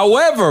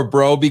 However,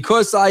 bro,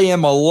 because I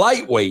am a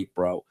lightweight,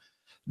 bro,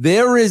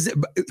 there is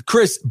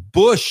Chris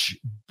Busch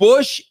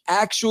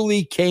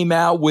actually came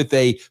out with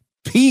a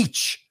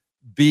peach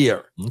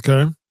beer.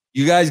 Okay.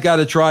 You guys got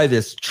to try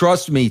this.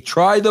 Trust me.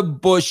 Try the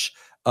Busch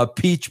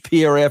peach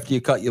beer after you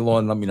cut your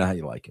lawn. Let me know how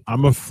you like it.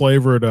 I'm a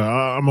flavored.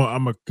 I'm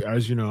an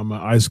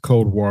ice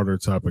cold water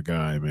type of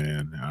guy,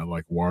 man. I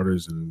like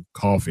waters and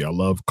coffee. I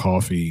love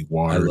coffee,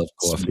 water, I love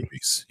coffee.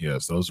 Smoothies.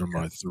 Yes, those are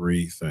my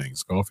three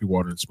things: coffee,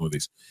 water, and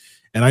smoothies.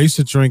 And I used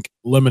to drink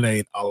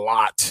lemonade a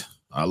lot,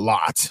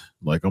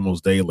 like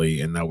almost daily,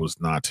 and that was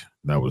not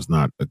a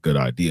good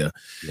idea.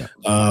 Yeah.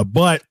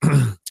 But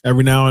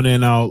every now and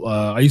then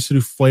I used to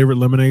do flavored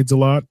lemonades a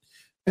lot,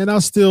 and I'll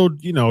still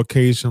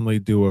occasionally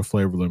do a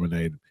flavored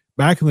lemonade.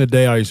 Back in the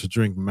day, I used to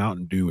drink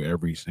Mountain Dew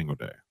every single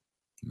day.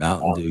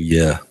 Mountain Dew,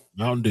 yeah.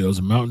 Mountain Dew. I was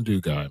a Mountain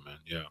Dew guy, man.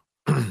 Yeah.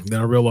 Then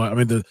I realized, I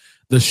mean,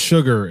 the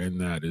sugar in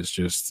that is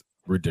just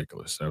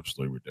ridiculous,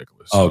 absolutely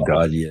ridiculous. Oh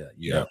God,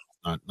 yeah.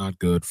 Not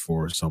good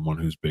for someone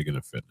who's big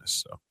into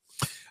fitness. So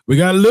we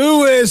got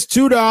Lewis,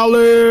 $2.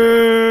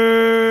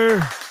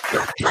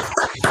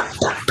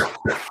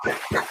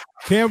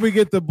 Can we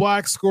get the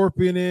Black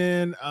Scorpion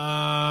in?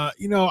 I'll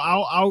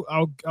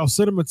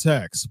send him a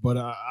text, but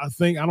I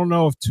don't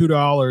know if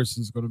 $2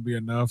 is going to be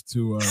enough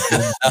to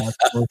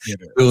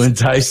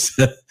entice.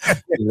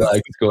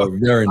 Like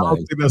very nice. I don't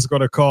think that's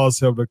going to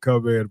cause him to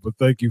come in. But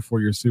thank you for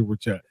your super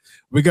chat.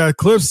 We got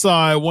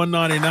Cliffside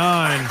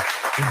 199.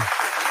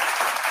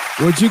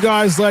 Would you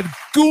guys let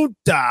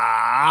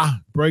Gunther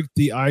break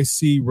the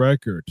IC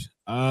record?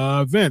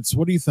 Vince,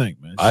 what do you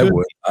think, man? I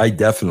would. I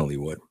definitely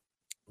would.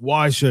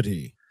 Why should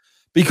he?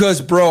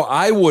 Because, bro,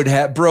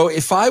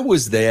 if I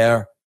was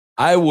there,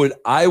 I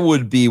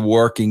would be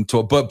working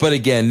to, but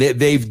again,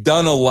 they've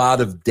done a lot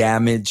of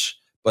damage,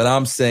 but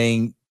I'm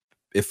saying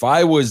if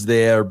I was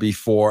there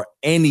before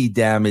any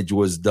damage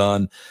was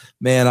done,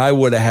 man, I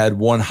would have had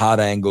one hot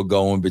angle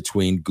going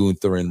between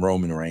Gunther and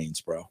Roman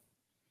Reigns, bro.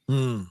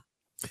 And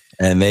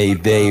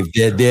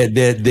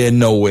they're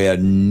nowhere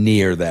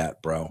near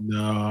that, bro.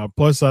 No,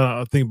 plus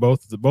I think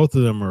both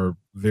of them are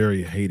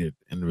very hated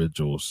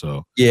individuals.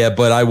 So yeah,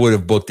 but I would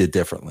have booked it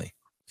differently.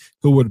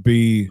 Who would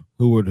be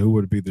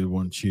the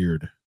one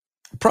cheered?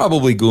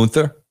 Probably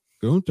Gunther.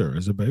 Gunther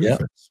is a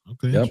babyface.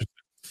 Okay.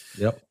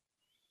 Yep.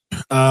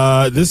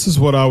 This is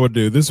what I would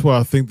do. This is what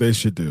I think they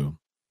should do.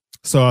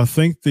 So I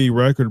think the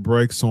record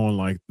breaks on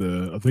I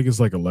think it's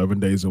like 11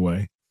 days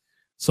away.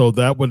 So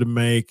that would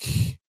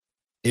make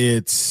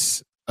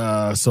it's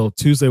so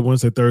Tuesday,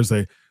 Wednesday,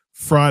 Thursday,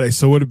 Friday.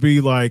 So would it be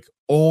like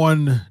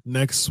on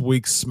next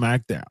week's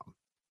SmackDown?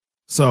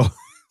 So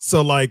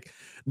like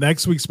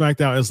next week's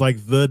SmackDown is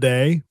like the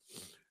day.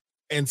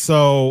 And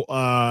so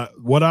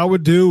what I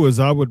would do is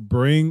I would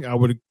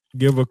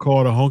give a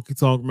call to Honky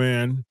Tonk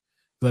Man.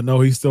 I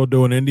know he's still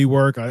doing indie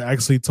work. I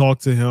actually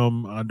talked to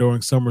him during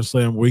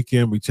SummerSlam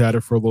weekend. We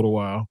chatted for a little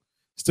while.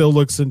 Still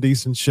looks in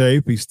decent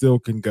shape. He still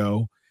can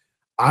go.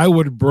 I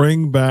would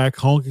bring back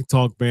Honky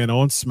Tonk Man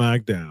on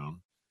SmackDown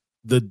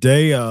the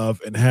day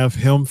of and have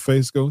him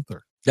face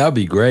Gunther. That'd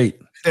be great.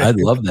 I'd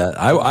love that.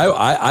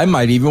 I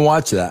might even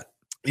watch that.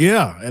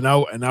 Yeah, and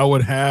I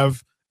would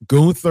have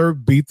Gunther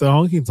beat the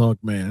Honky Tonk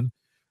Man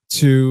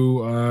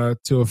to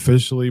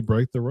officially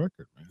break the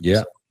record, man.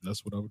 Yeah, so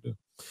that's what I would do.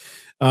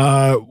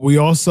 We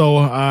also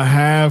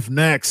have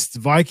next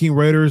Viking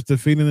Raiders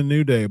defeating the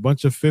New Day. A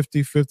bunch of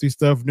 50-50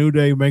 stuff. New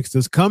Day makes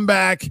this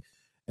comeback,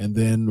 and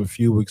then a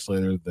few weeks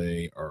later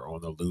they are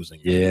on the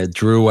losing end. Yeah,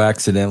 Drew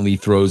accidentally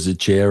throws a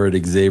chair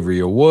at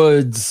Xavier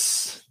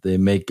Woods. They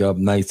make up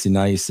nice in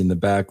the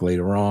back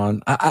later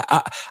on.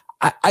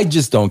 I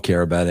just don't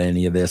care about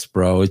any of this,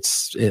 bro.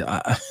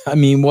 I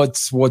mean,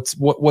 what's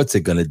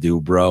it gonna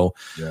do, bro?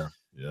 Yeah.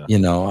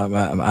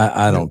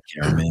 I don't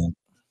care, man.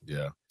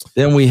 Yeah.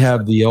 Then we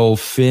have the old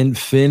Finn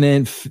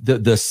and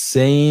the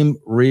same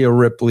Rhea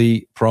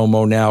Ripley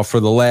promo now for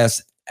the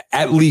last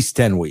at least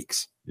 10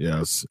 weeks.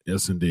 Yes,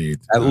 indeed.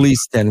 At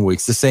least 10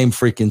 weeks. The same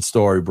freaking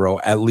story, bro.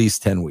 At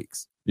least 10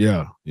 weeks.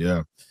 Yeah.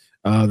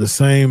 The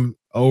same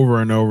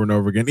over and over and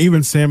over again.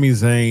 Even Sami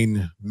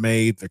Zayn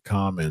made the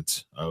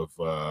comment of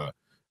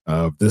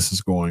this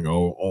is going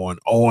on and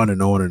on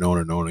and on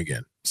and on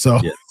again. So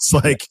it's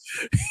like,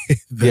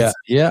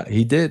 yeah,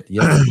 he did.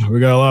 Yeah, we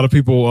got a lot of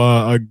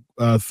people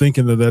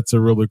thinking that that's a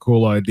really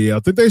cool idea. I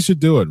think they should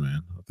do it,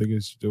 man. I think they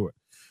should do it.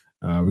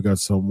 We got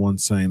someone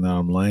saying that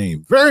I'm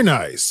lame. Very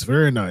nice,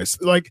 very nice.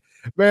 Like,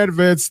 man,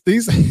 Vince,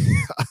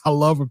 I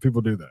love when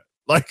people do that.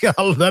 Like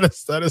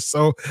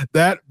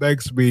that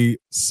makes me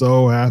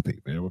so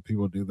happy, man, when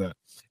people do that.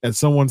 And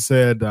someone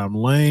said I'm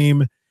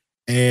lame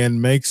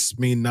and makes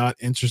me not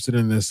interested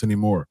in this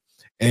anymore.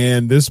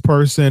 And this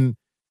person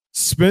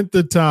spent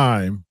the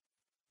time.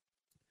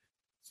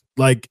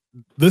 Like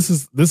this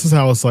is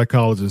how a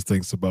psychologist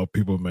thinks about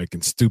people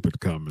making stupid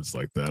comments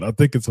like that. I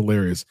think it's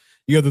hilarious.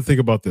 You have to think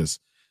about this.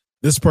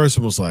 This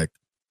person was like,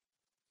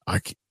 I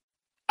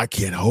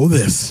can't hold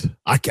this.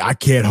 I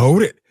can't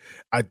hold it.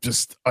 I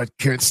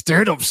can't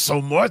stand up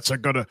so much. I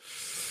gotta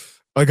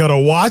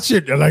watch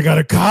it and I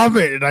gotta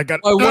comment and I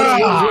got.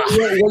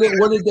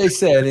 What did they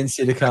say? I didn't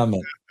see the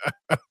comment.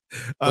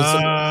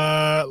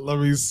 Let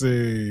me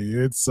see.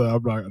 It's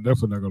I'm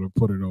definitely not gonna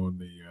put it on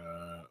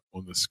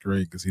the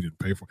screen because he didn't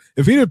pay for it.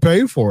 If he would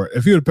pay for it,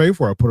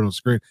 I'll put it on the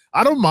screen.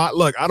 I don't mind.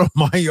 Look, I don't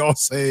mind y'all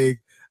saying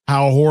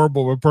how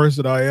horrible of a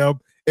person I am.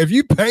 If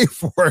you pay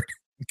for it,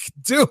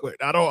 do it.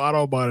 I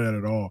don't mind that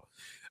at all.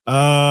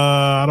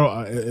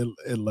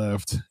 It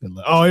left.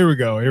 Oh, here we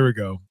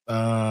go.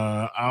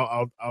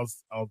 I'll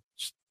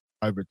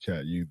private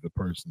chat you the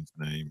person's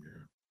name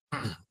here.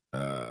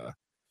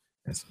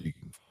 And so you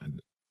can find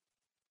it.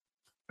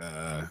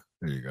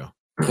 There you go.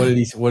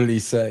 What did he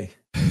say?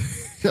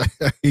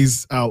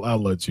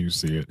 I'll let you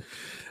see it.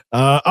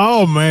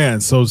 Oh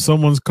man, so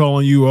someone's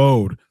calling you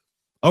old.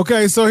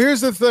 Okay, so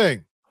here's the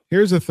thing.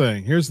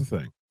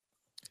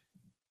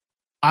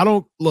 I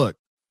don't look.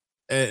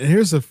 And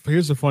here's the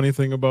funny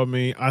thing about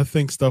me. I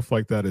think stuff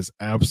like that is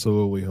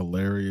absolutely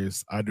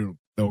hilarious. I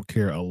don't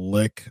care a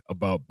lick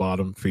about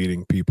bottom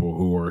feeding people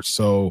who are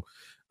so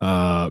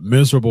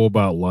miserable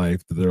about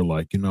life that they're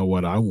like, you know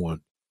what, I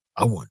want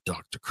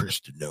Dr. Chris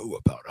to know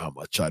about how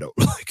much I don't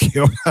like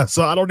him.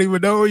 So I don't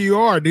even know who you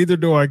are. Neither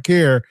do I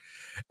care.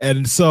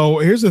 And so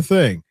here's the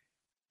thing.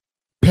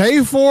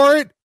 Pay for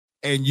it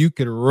and you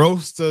can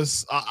roast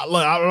us. I'm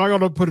not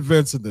going to put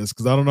Vince in this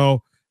because I don't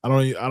know.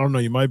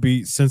 You might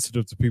be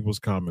sensitive to people's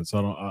comments.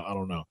 I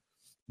don't know.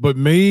 But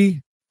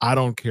me, I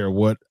don't care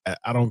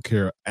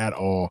at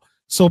all.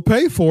 So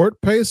pay for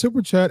it. Pay a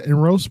super chat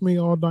and roast me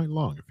all night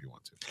long if you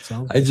want to.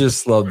 I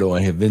just love the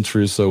way Vince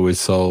Russo is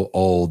so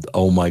old.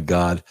 Oh my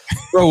God,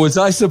 bro! Was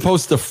I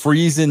supposed to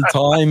freeze in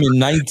time in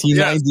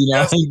 1999,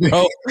 yes.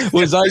 Bro?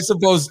 Was I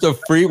supposed to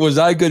freeze? Was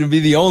I going to be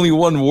the only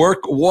one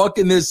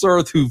walking this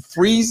earth who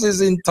freezes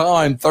in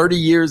time 30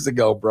 years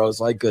ago, bro?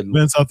 So I couldn't.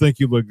 Vince, I think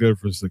you look good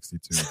for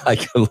 62. I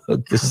could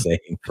look the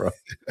same, bro.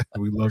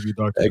 We love you,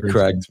 Dr. That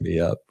cracks me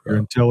up, bro. You're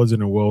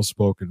intelligent and well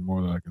spoken,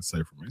 more than I can say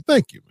for me.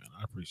 Thank you, man.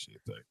 I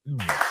appreciate that.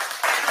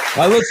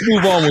 All right, let's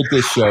move on with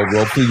this show,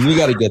 bro. Please, we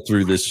got to get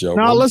through this show.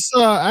 Now, let's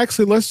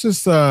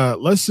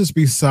just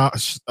be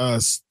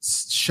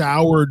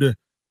showered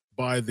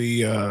by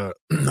the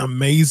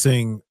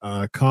amazing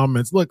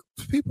comments. Look,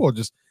 people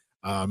just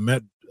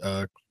met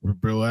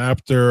Bill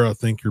Apter. I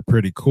think you're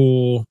pretty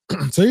cool.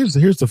 So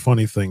here's the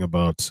funny thing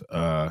about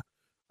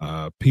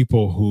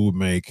people who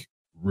make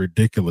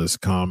ridiculous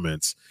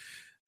comments.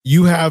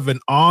 You have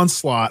an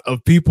onslaught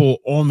of people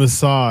on the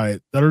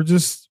side that are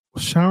just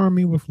shower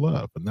me with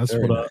love, and that's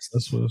what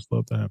it's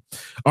love to have.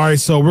 All right,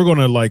 so we're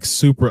gonna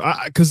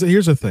because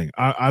here's the thing,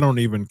 I don't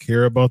even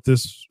care about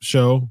this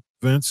show,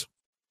 Vince.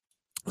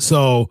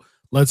 So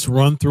let's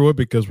run through it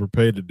because we're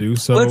paid to do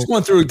so. Let's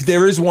run through it.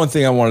 There is one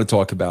thing I want to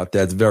talk about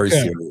that's very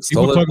serious.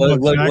 So let's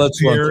run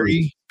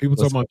through. People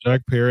talk about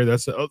Jack Perry.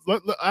 That's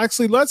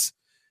actually let's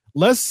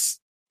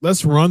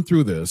run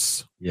through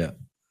this. Yeah.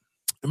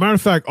 As a matter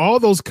of fact,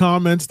 all those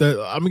comments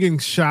that I'm getting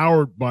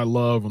showered by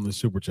love on the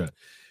super chat.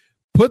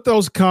 Put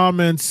those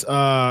comments,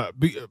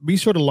 be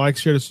sure to like,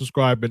 share, to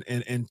subscribe,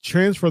 and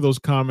transfer those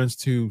comments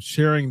to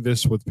sharing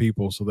this with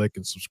people so they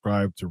can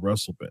subscribe to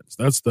WrestleBins.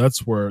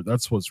 That's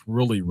what's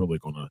really, really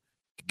going to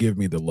give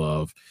me the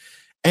love.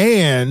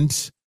 And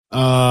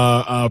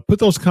put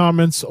those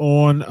comments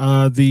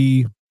on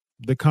the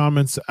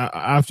comments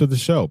after the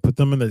show. Put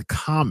them in the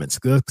comments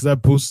because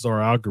that boosts our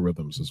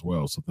algorithms as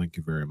well. So thank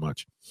you very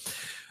much.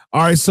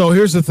 All right, so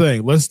here's the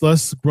thing.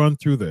 Let's run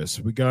through this.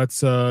 We got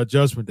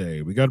Judgment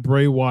Day. We got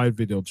Bray Wyatt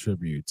video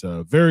tribute.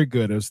 Very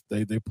good.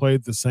 They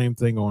played the same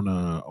thing on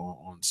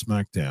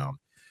SmackDown,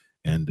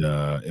 and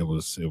it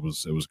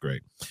was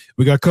great.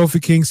 We got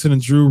Kofi Kingston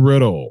and Drew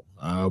Riddle.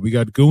 We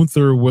got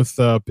Gunther with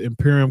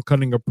Imperium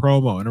cutting a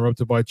promo,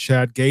 interrupted by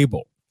Chad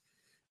Gable,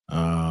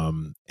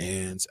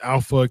 and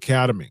Alpha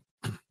Academy.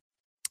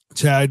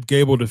 Chad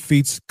Gable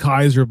defeats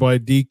Kaiser by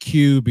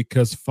DQ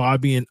because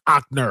Fabian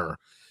Aichner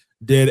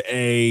did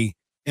a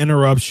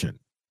interruption,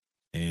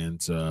 and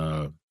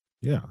I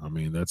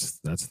mean that's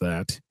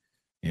that.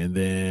 And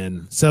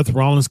then Seth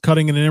Rollins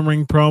cutting an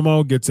in-ring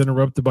promo gets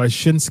interrupted by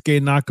Shinsuke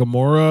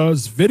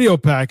Nakamura's video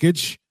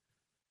package,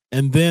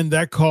 and then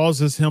that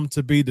causes him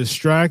to be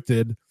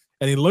distracted,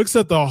 and he looks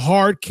at the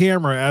hard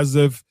camera as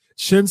if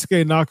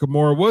Shinsuke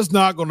Nakamura was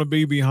not going to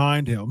be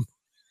behind him.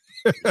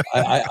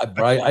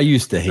 I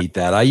used to hate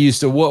that. I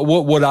used to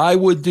what I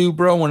would do,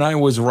 bro, when I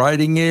was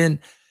writing in.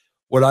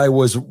 When I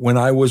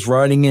was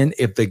riding in,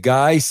 if the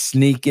guy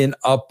sneaking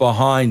up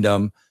behind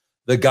him,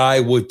 the guy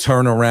would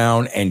turn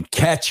around and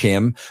catch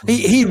him.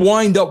 He'd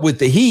wind up with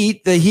the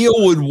heat. The heel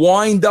would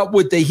wind up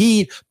with the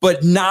heat,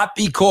 but not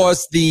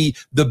because the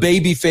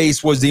baby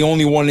face was the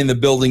only one in the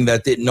building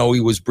that didn't know he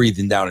was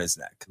breathing down his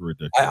neck.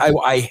 Ridiculous.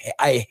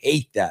 I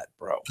hate that,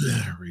 bro.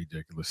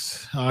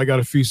 Ridiculous. I got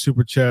a few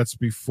super chats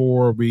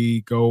before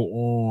we go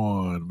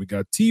on. We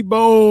got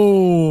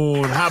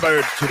T-Bone. How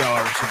about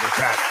 $2 super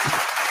chat?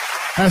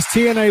 Has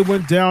TNA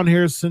went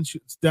downhill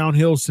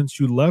since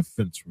you left,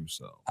 Vince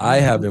Russo? I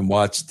haven't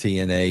watched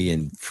TNA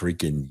in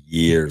freaking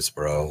years,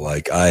 bro.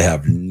 Like, I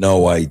have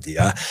no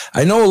idea.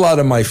 I know a lot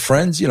of my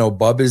friends,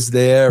 Bubba's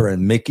there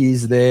and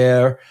Mickey's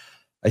there.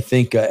 I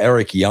think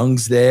Eric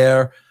Young's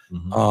there.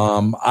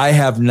 Mm-hmm. I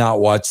have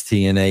not watched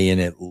TNA in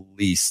at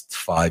least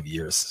 5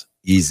 years.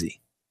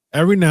 Easy.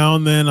 Every now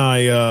and then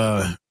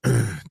I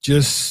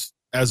just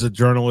as a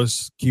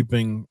journalist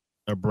keeping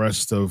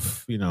abreast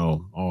of,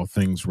 all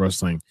things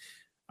wrestling,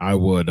 I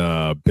would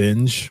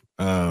binge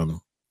and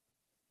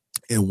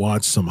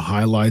watch some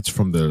highlights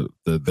from their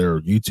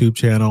YouTube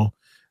channel.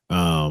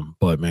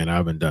 But man, I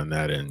haven't done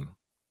that in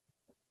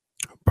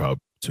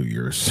probably 2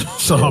 years.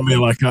 So I mean,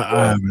 like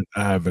I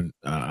haven't.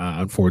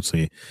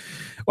 Unfortunately,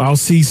 I'll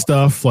see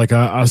stuff. Like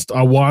I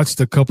watched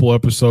a couple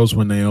episodes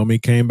when Naomi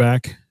came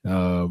back.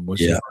 When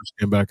she first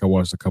came back, I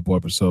watched a couple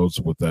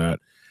episodes with that.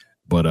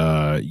 But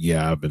I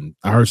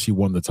heard she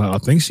won the title. I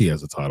think she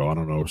has a title. I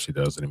don't know if she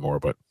does anymore,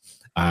 but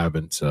I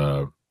haven't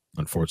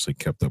unfortunately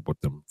kept up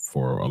with them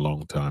for a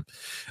long time.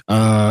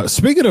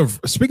 Speaking of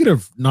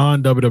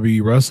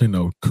non-WWE wrestling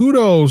though,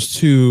 kudos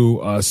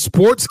to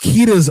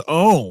Sportskeeda's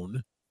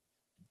own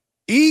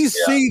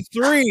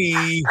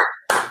EC3,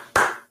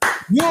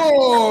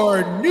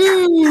 your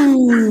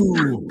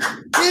new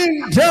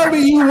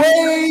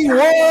NWA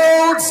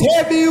World's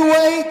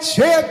Heavyweight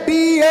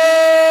Champion.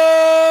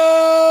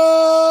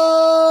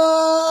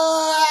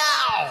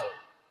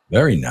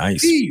 Very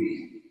nice.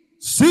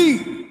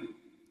 EC3.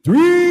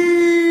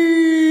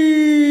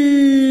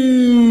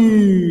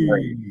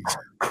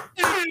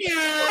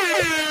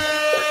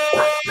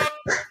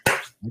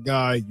 My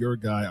guy, your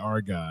guy,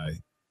 our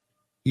guy.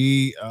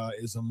 He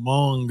is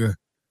among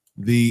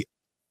the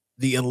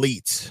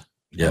elite.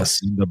 Yes.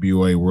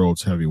 NWA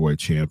World's Heavyweight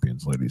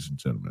Champions, ladies and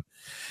gentlemen.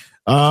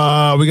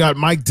 We got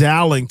Mike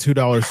Dowling,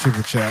 $2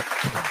 super chat.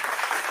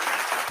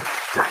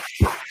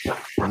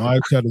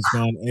 Live chat is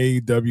on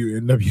AEW,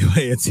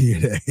 NWA, and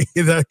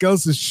TNA. That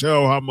goes to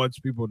show how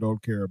much people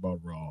don't care about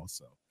Raw.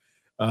 So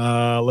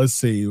let's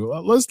see.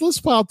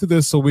 Let's pile through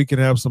this so we can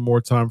have some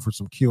more time for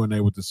some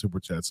Q&A with the super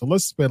chat. So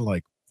let's spend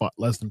like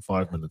less than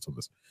 5 minutes on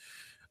this.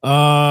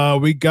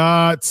 We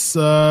got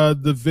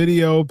the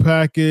video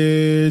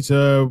package.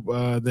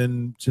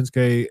 Then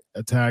Shinsuke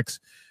attacks.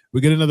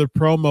 We get another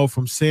promo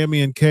from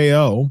Sammy and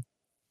KO.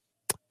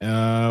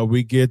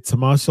 We get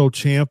Tommaso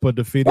Ciampa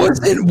defeated.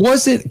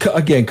 Was it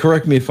again?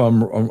 Correct me if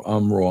I'm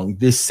wrong.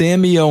 This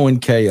Sammy O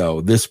and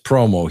KO, this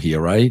promo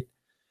here, right?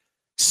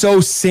 So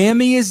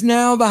Sammy is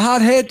now the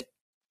hothead.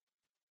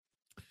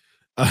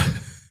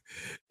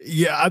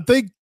 Yeah, I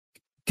think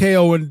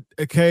KO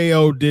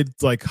did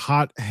like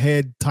hot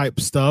head type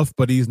stuff,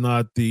 but he's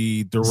not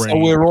the deranged. So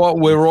we're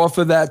off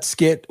of that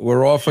skit.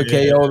 We're off of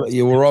KO.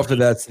 Yeah, we're off of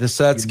that.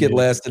 That skit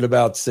lasted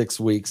about 6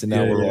 weeks, and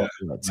now we're off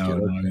of that skit.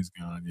 No, he's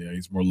gone. Yeah,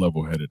 he's more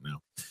level headed now.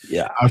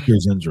 Yeah, after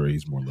his injury,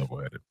 he's more level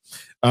headed.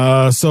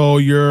 So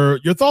your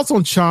thoughts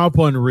on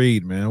Ciampa and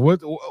Reed, man?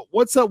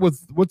 What's up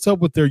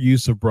with their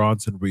use of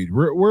Bronson Reed?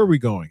 Where are we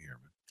going here,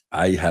 man?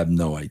 I have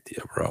no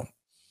idea, bro.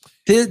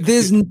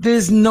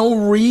 There's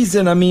no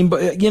reason. I mean,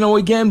 but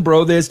again,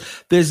 bro,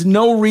 there's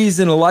no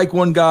reason to like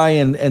one guy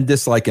and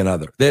dislike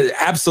another. There's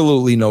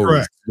absolutely no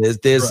reason.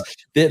 There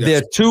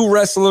are two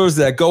wrestlers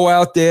that go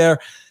out there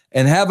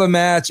and have a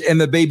match, and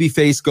the baby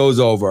face goes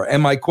over.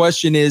 And my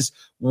question is,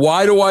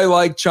 why do I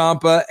like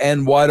Ciampa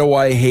and why do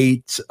I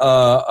hate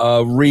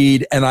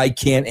Reed? And I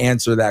can't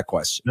answer that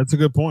question. That's a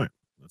good point.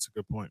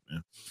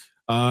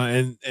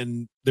 Man.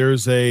 And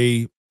there's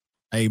a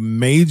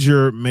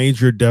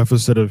major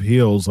deficit of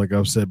heels, like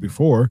I've said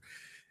before,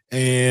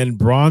 and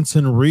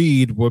Bronson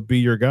Reed would be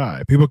your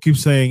guy. People keep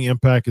saying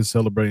Impact is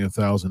celebrating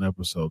 1,000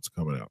 episodes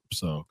coming up,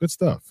 so good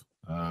stuff.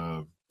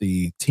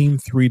 The Team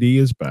 3D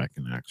is back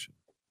in action.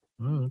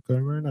 Oh, okay,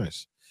 very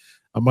nice.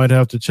 I might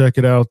have to check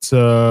it out.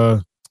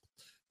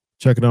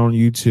 Check it out on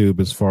YouTube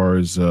as far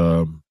as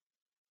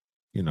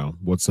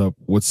what's up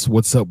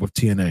with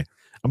TNA.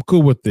 I'm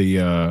cool with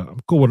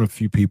a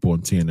few people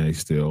in TNA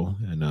still,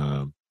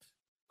 and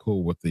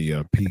cool with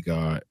the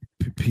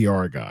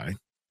PR guy.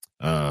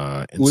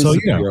 Who is the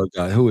PR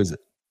guy? Who is it?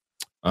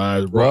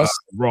 Ross.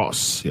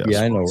 Ross. Yes.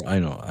 Yeah, I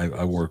know.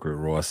 I work with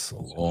Ross a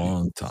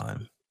long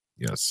time.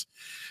 Yes.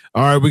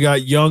 All right, we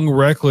got Young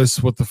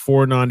Reckless with the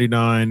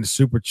 $4.99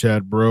 super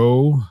chat,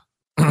 bro.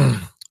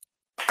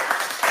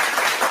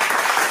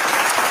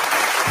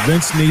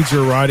 Vince needs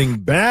your writing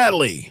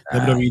badly.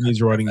 WWE needs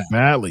your writing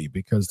badly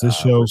because this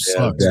show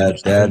sucks.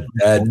 No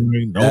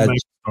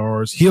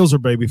stars. Heels are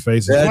baby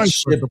faces.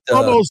 The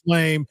promo's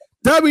lame.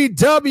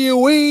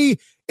 WWE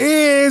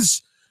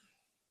is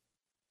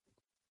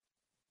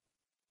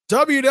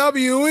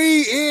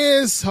WWE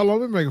is. Hold on,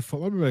 let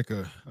me make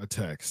a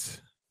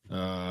text.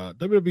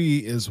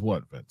 WWE is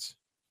what, Vince?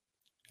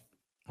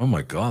 Oh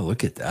my God,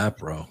 look at that,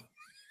 bro.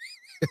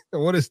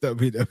 What is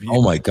WWE?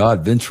 Oh my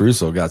God, Vince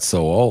Russo got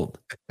so old.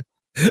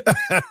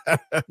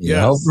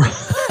 Yes.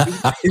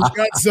 He's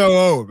got so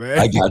old, man.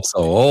 I got so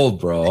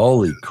old, bro.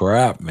 Holy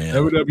crap, man.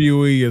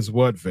 WWE is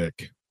what,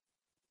 Vic?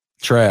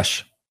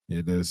 Trash.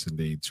 It is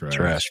indeed trash.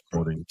 Trash,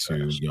 according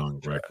to Young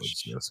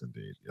Records. Yes,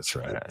 indeed. Yes,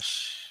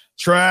 trash.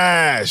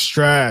 Trash.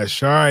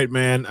 All right,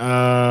 man.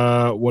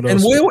 What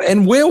else?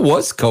 And where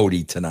was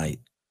Cody tonight?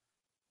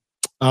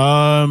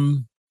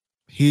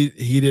 He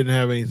didn't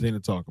have anything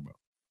to talk about.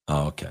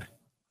 Oh, okay.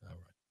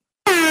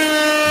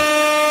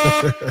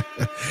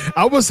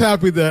 I was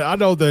happy that I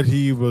know that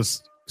he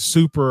was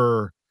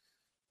super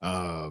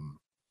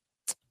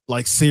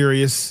like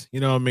serious, you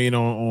know what I mean,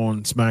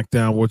 on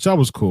SmackDown, which I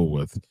was cool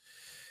with.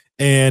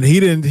 And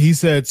he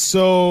said,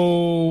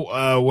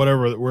 so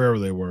wherever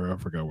they were, I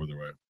forgot where they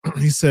were.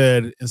 He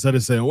said, instead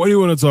of saying, what do you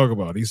want to talk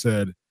about? He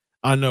said,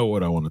 I know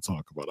what I want to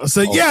talk about. I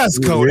said, yes,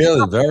 Cody.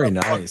 Really, very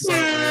nice.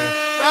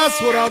 That's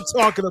what I'm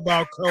talking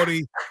about,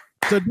 Cody.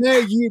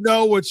 Today, you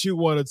know what you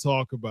want to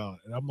talk about.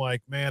 And I'm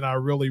like, man, I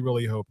really,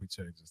 really hope he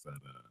changes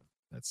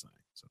that sign.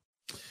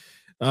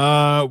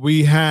 So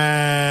we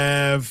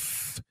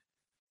have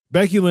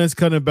Becky Lynch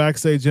cutting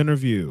backstage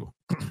interview.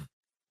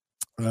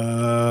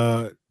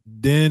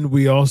 Then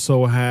we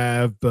also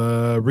have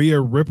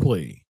Rhea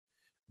Ripley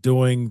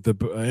doing the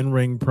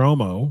in-ring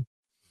promo,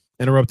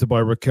 interrupted by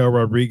Raquel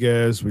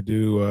Rodriguez. We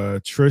do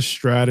Trish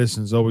Stratus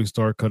and Zoe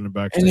Stark cutting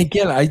backstage. And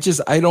again, I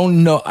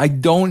don't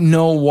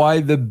know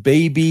why the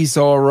babies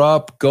are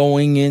up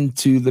going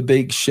into the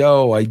big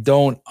show. I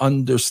don't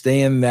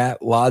understand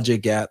that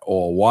logic at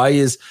all. Why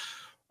is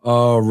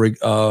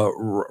Raquel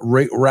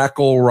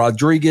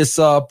Rodriguez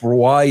up?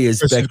 Why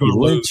is Becky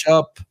Lynch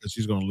up?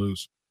 She's going to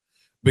lose.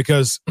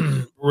 Because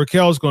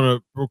Raquel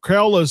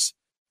is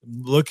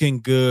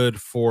looking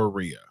good for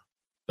Rhea.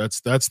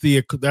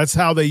 That's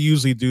how they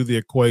usually do the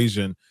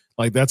equation.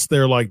 Like that's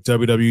their like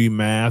WWE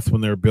math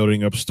when they're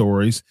building up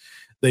stories.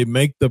 They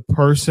make the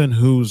person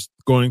who's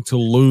going to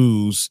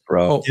lose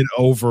get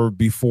over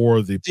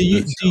before the.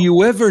 Do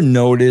you ever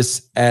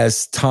notice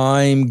as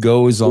time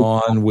goes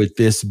on with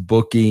this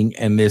booking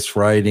and this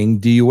writing?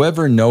 Do you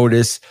ever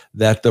notice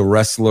that the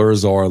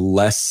wrestlers are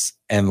less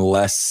and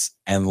less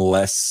and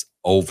less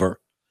over?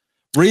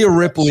 Rhea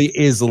Ripley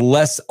is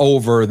less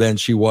over than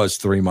she was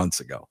 3 months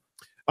ago.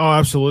 Oh,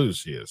 absolutely,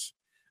 she is.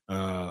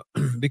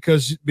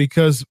 Because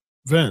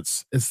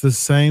Vince, it's the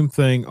same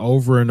thing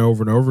over and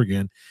over and over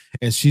again,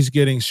 and she's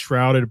getting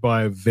shrouded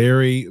by a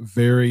very,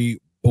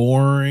 very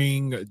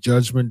boring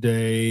Judgment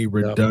Day,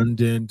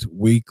 redundant,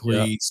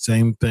 weekly,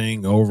 same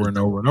thing over and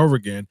over and over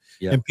again,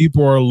 and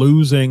people are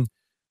losing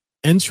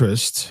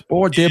interest.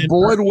 They're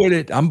bored with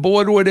it. I'm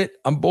bored with it.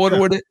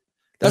 With it.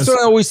 That's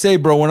what I always say,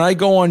 bro. When I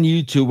go on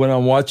YouTube, when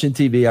I'm watching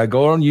TV, I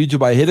go on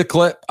YouTube, I hit a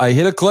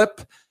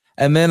clip,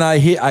 and then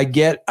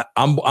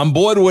I'm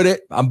bored with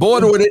it. I'm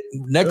bored with it.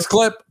 Next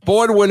clip,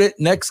 bored with it.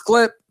 Next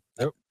clip.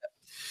 Yep.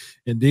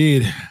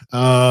 Indeed.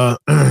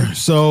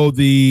 So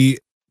I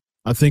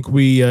think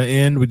we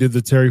did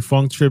the Terry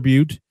Funk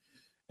tribute,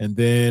 and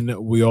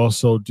then we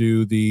also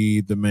do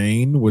the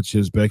main, which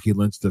is Becky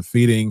Lynch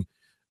defeating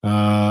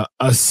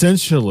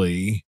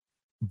essentially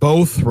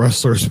both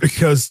wrestlers,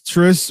 because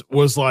Trish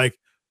was like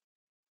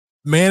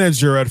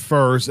manager at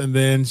first, and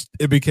then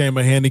it became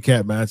a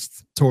handicap match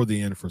toward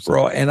the end for some.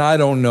 Bro, and I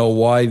don't know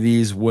why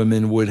these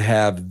women would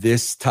have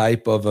this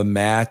type of a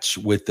match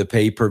with the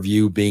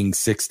pay-per-view being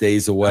 6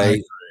 days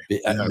away.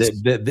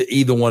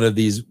 Either one of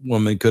these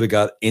women could have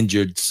got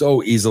injured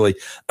so easily.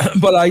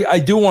 But I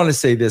do want to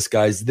say this,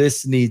 guys.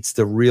 This needs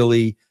to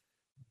really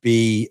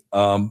be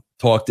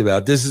talked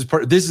about. This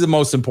is the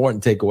most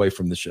important takeaway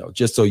from the show,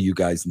 just so you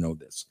guys know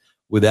this,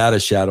 without a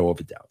shadow of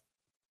a doubt.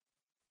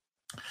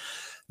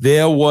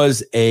 There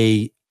was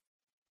a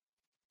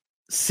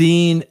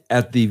scene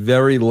at the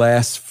very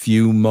last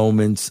few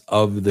moments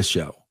of the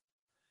show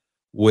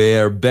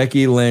where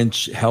Becky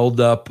Lynch held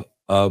up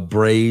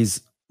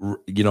Bray's,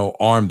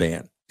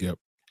 armband. Yep.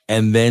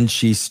 And then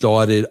she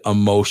started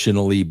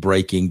emotionally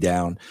breaking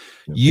down.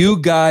 Yep. You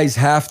guys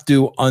have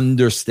to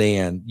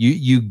understand.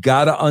 You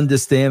got to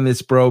understand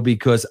this, bro,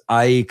 because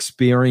I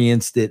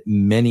experienced it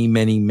many,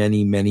 many,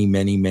 many, many,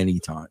 many, many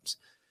times.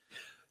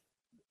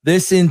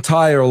 This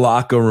entire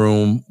locker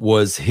room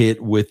was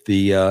hit with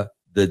the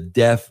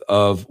death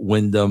of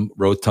Wyndham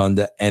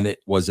Rotunda, and it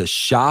was a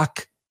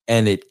shock,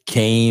 and it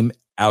came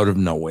out of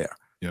nowhere.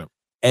 Yeah.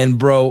 And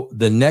bro,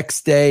 the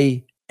next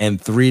day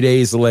and 3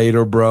 days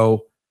later,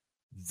 bro,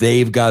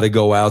 they've got to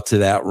go out to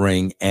that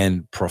ring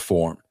and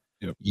perform.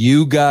 Yep.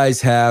 You guys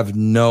have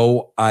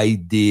no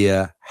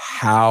idea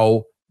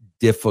how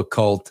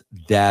difficult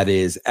that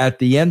is. At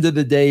the end of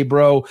the day,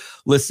 bro,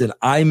 listen,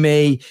 I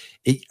may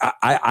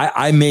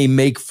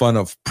make fun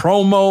of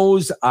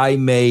promos. I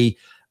may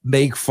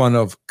make fun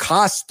of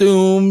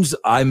costumes.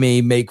 I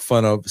may make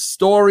fun of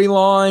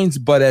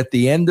storylines. But at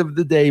the end of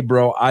the day,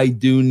 bro, I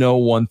do know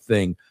one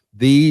thing.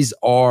 These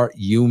are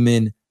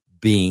human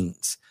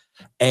beans.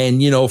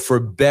 And, for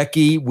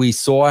Becky, we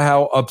saw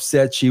how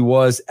upset she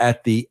was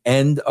at the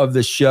end of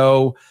the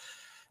show.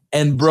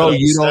 And, bro,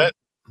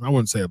 I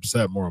wouldn't say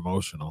upset, more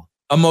emotional.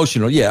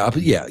 Emotional, yeah.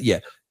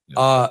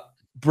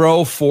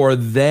 Bro, for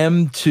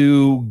them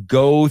to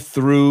go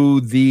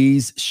through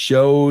these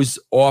shows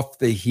off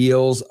the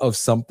heels of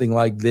something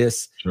like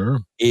this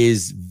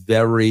is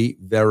very,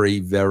 very,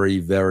 very,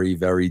 very,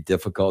 very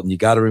difficult. And you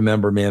got to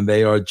remember, man,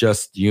 they are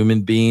just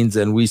human beings.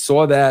 And we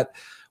saw that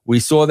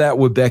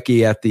with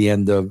Becky at the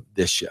end of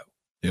this show.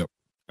 Yep,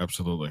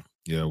 absolutely.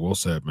 Yeah, well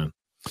said, man.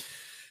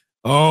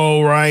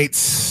 All right,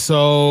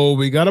 so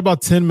we got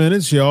about 10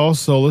 minutes, y'all.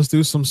 So let's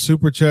do some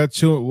super chat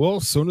to it. Well,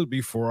 soon as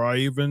before I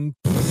even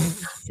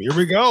here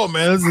we go,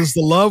 man. This is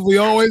the love we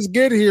always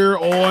get here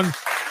on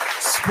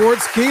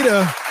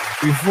Sportskeeda.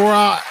 Before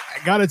I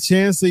got a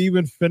chance to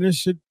even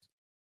finish it,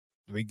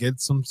 we get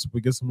some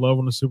love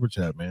on the super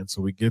chat, man.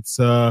 So we get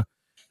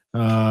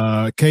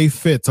K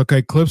Fitz.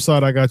 Okay,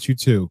 Clipside, I got you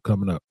too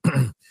coming up.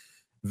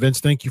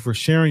 Vince, thank you for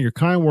sharing your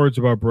kind words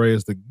about Bray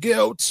as the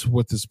GOAT.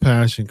 With his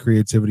passion,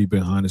 creativity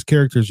behind his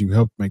characters, you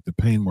helped make the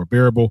pain more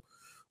bearable.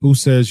 Who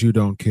says you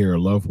don't care?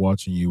 Love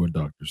watching you and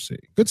Dr. C.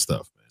 Good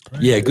stuff, man.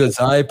 Right? Yeah, good.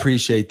 I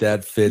appreciate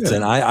that, Fitz. Yeah.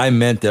 And I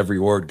meant every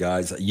word,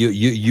 guys.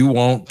 You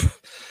won't.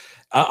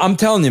 I'm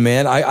telling you,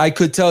 man, I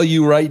could tell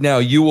you right now,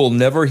 you will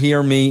never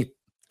hear me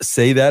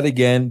say that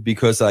again,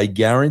 because I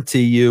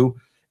guarantee you,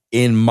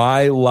 in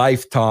my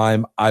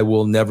lifetime, I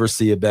will never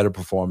see a better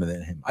performer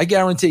than him. I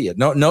guarantee you.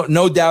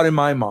 No doubt in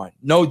my mind.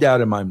 No doubt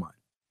in my mind.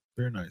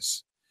 Very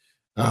nice.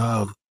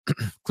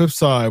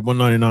 Clipside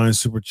 199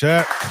 super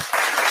chat.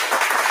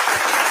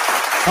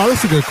 Oh,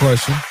 that's a good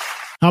question.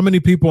 How many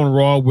people on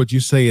Raw would you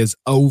say is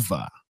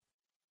over?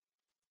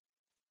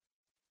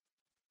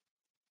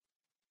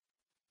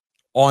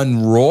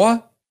 On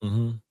Raw?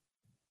 Mm-hmm.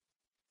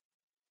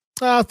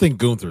 I think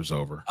Gunther's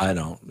over. I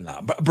don't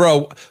know.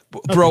 Bro,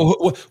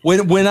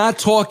 we're not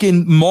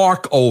talking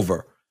Mark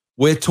over.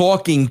 We're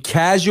talking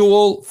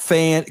casual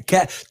fan.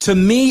 To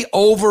me,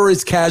 over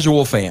is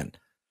casual fan.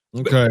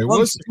 Okay.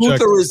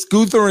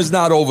 Gunther is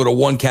not over to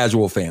one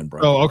casual fan,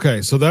 bro. Oh,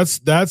 okay. So that's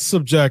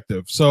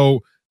subjective. So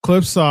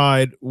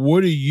Clipside,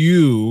 what do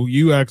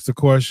you asked the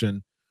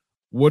question,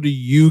 what do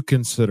you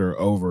consider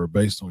over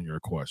based on your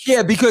question?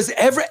 Yeah, because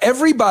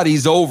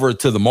everybody's over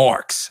to the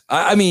marks.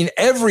 I mean,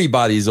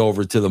 everybody's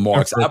over to the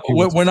marks.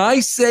 When I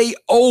say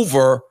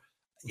over,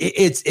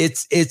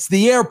 it's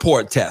the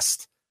airport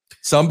test.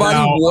 Somebody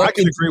I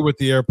can agree with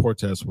the airport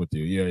test with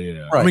you.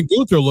 Yeah. Right. I mean,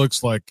 Gunther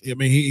looks like.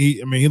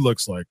 He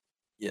looks like.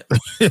 Yeah.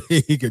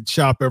 He could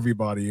chop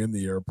everybody in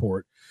the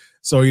airport.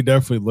 So he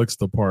definitely looks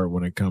the part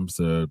when it comes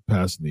to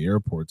passing the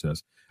airport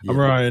test. Yeah. I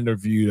remember I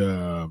interviewed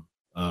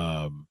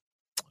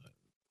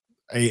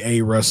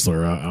a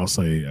wrestler. I'll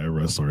say a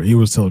wrestler. He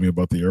was telling me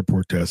about the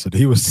airport test, and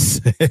he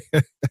was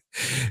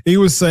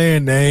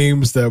saying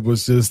names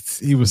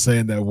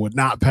that would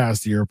not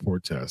pass the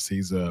airport test.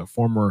 He's a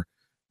former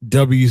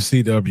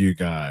WCW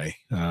guy,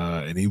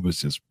 and he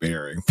was just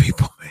burying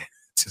people, man.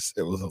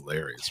 It was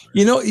hilarious,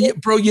 man.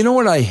 Bro, you know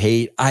what I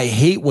hate? I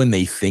hate when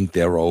they think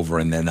they're over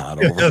and they're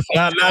not over.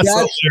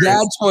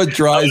 That's what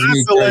drives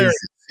me crazy.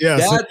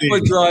 Yes, that's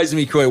what drives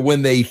me crazy,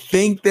 when they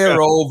think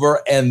they're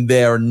over and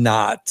they're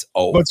not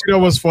over. But you know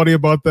what's funny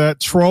about that?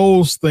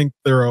 Trolls think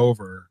they're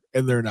over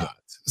and they're not.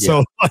 Yeah.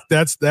 So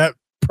that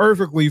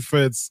perfectly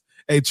fits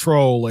a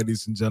troll,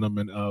 ladies and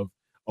gentlemen, of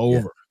over.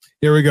 Yeah.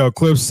 Here we go.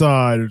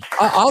 Clipside.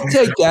 I'll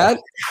take that.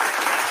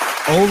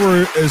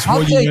 Over is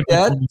what you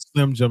get from the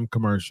Slim Jim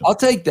commercial. I'll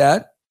take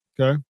that.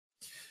 Okay.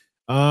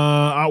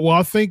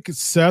 I think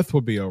Seth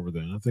would be over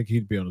then. I think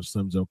he'd be on a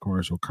Slim Jim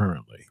commercial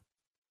currently.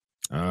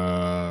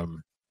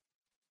 Who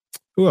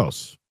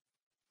else?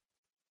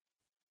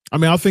 I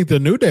mean, I think the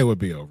New Day would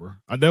be over.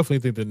 I definitely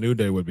think the New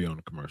Day would be on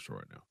a commercial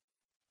right now.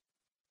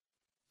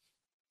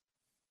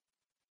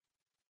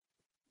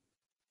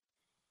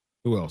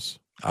 Who else?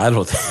 I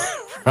don't think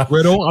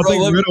Riddle. I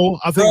think Riddle.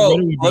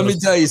 Let me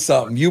tell you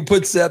something. You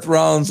put Seth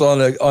Rollins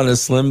on a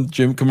Slim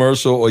Jim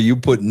commercial, or you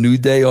put New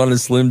Day on a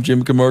Slim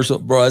Jim commercial,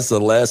 bro. That's the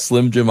last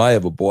Slim Jim I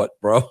ever bought,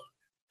 bro.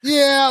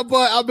 Yeah,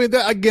 but I mean,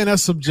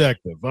 that's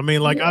subjective. I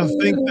mean, I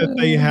think that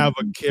they have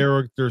a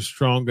character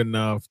strong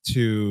enough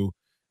to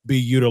be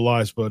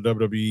utilized by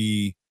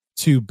WWE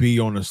to be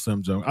on a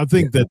Slim Jim. I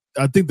think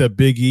that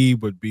Big E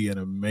would be an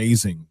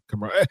amazing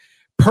commercial.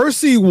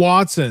 Percy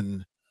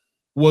Watson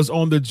was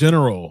on the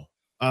General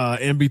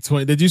in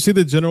between. Did you see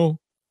the General?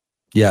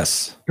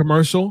 Yes.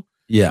 Commercial?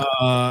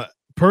 Yeah.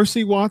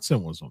 Percy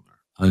Watson was on there.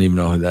 I don't even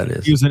know who that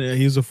is. He's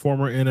a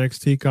former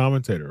NXT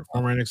commentator,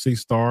 former NXT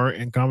star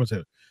and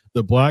commentator.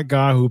 The black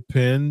guy who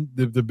pinned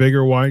the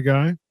bigger white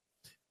guy,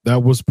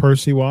 that was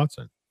Percy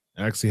Watson.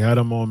 I actually had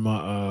him on my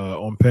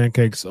on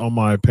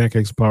my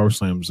Pancakes Power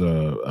Slams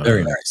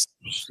very nice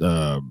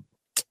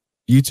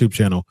YouTube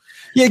channel.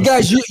 Yeah,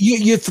 guys,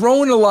 you're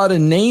throwing a lot of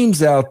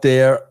names out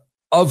there.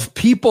 of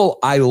people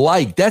I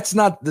like. That's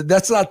not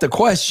the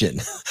question.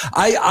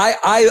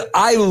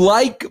 I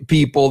like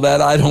people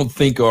that I don't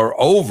think are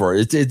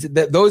over.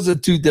 Those are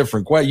two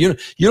different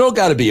questions. You don't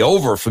got to be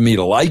over for me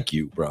to like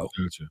you, bro.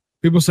 Gotcha.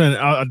 People saying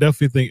I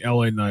definitely think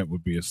LA Knight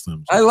would be a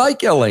Slim. I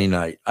like LA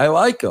Knight. I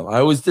like him.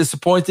 I was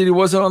disappointed he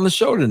wasn't on the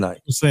show tonight.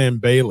 People saying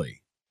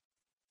Bailey.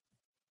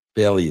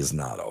 Bailey is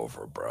not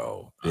over,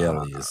 bro.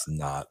 Bailey is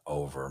not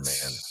over,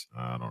 man.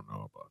 I don't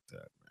know about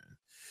that,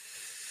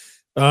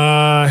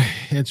 man.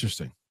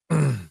 Interesting.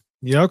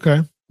 Yeah,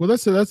 okay. Well,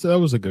 that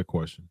was a good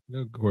question.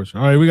 Good question.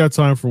 All right, we got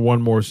time for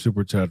one more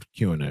super chat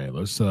Q&A.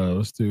 Let's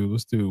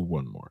do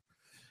one more.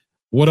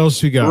 What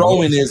else you got?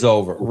 Roman is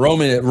over.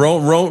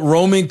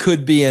 Roman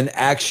could be an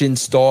action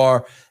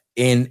star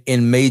in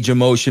major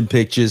motion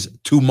pictures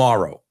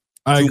tomorrow.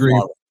 I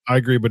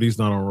agree, but he's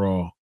not on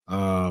Raw.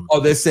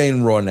 They're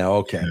saying Raw now.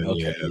 Okay.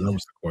 Yeah, that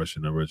was the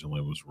question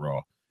originally, was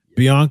Raw.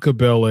 Bianca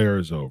Belair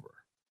is over.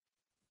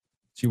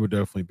 She would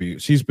definitely be.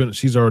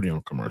 She's already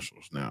on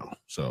commercials now,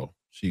 so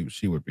she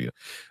would be.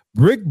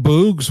 Rick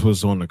Boogs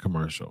was on the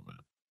commercial,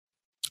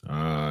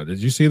 man. Did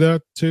you see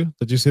that too?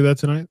 Did you see that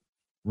tonight?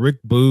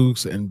 Rick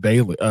Boogs and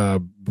Bianca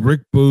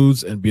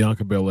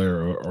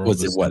Belair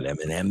was it what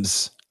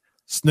M&M's?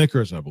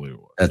 Snickers, I believe it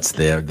was. That's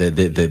there.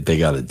 They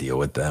got to deal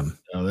with them.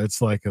 It's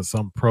like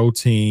some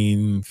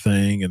protein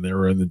thing, and they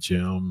were in the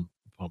gym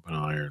pumping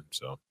iron.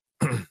 So,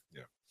 yeah.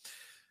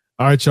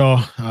 All right,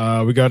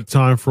 y'all. We got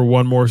time for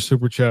one more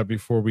super chat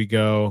before we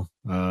go.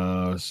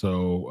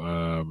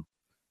 So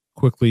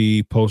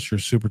quickly post your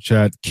super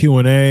chat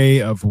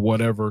Q&A of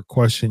whatever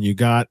question you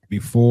got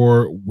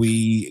before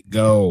we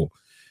go.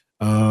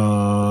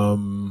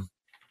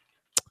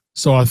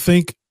 So I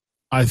think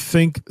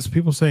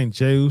people saying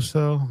Jey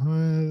Uso.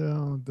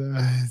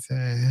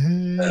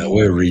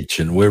 We're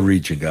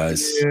reaching,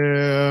 guys.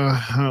 Yeah,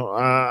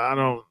 I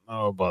don't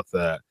know about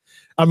that.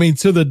 I mean,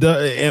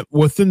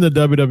 within the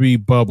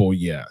WWE bubble,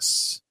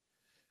 yes,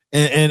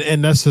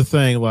 and that's the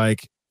thing.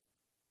 Like,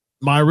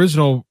 my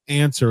original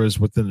answer is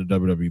within the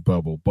WWE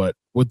bubble, but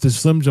with the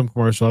Slim Jim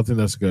commercial, I think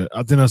that's good.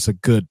 I think that's a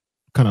good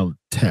kind of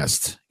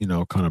test,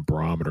 kind of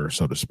barometer,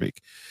 so to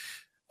speak.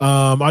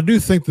 I do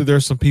think that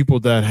there's some people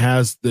that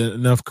has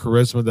enough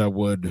charisma that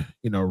would,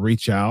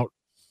 reach out.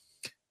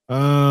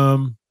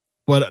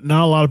 But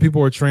not a lot of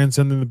people are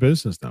transcending the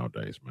business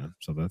nowadays, man.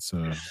 So that's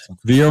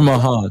Veer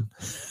Mahan.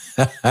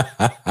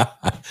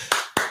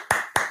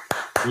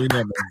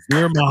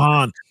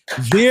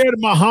 Veer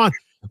Mahan.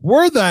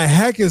 Where the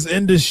heck is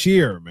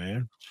Indashir,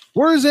 man?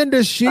 Where's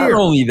Indashir? Not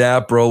only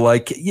that, bro.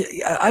 Like,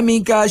 I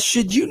mean, guys,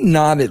 should you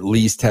not at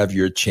least have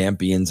your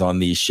champions on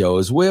these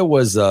shows? Where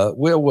was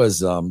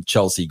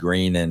Chelsea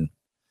Green and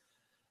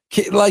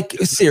like,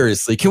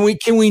 seriously, can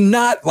we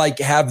not like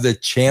have the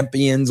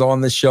champions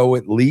on the show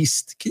at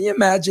least? Can you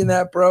imagine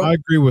that, bro? I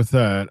agree with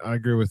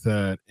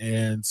that.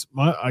 And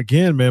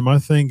my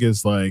thing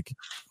is like,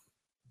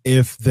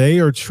 if they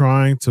are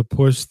trying to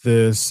push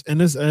this,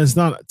 and it's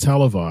not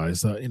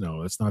televised,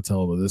 it's not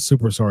televised, it's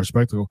Superstar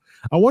Spectacle.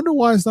 I wonder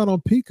why it's not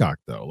on Peacock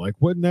though. Like,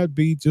 wouldn't that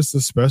be just a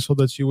special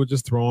that you would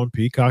just throw on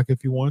Peacock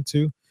if you want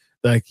to?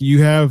 Like,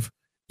 you have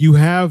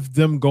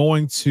them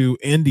going to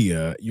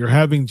India. You're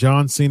having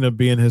John Cena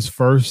being his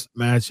first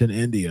match in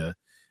India,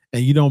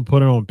 and you don't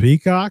put it on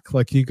Peacock.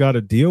 Like, you got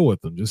to deal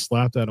with them. Just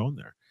slap that on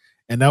there,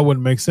 and that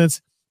wouldn't make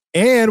sense.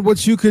 And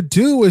what you could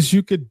do is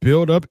you could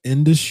build up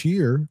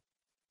Indashir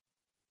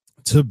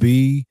to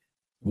be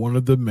one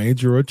of the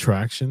major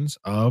attractions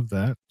of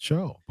that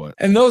show.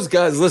 And those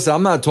guys, listen,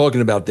 I'm not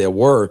talking about their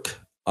work,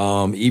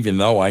 even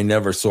though I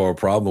never saw a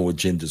problem with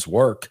Jinder's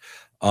work.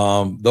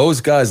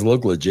 Those guys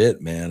look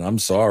legit, man. I'm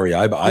sorry.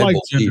 I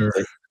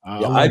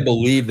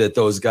believe that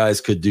those guys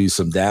could do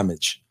some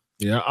damage.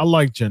 Yeah, I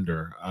like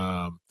Jinder.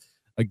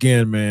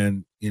 Again,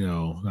 man,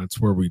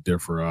 that's where we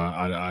differ.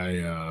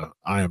 I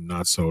am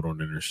not sold on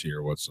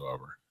Indashir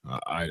whatsoever.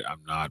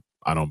 I'm not.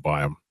 I don't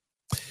buy him.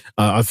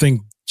 I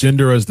think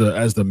Jinder as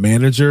the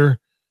manager,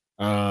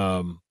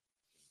 I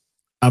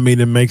mean,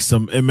 it makes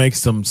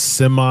them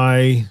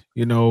semi,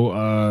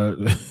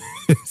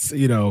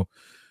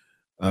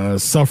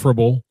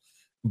 sufferable,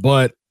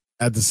 but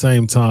at the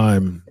same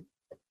time,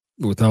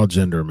 without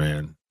Jinder,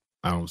 man,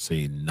 I don't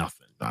see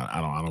nothing.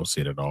 I don't see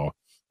it at all.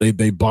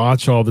 They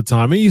botch all the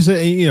time. And you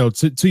say,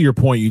 to your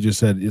point, you just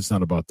said it's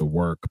not about the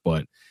work,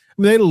 but I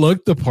mean, they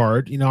look the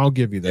part. I'll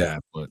give you that. Yeah.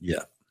 But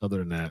yeah, other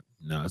than that,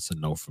 no, it's a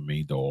no for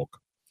me, dog.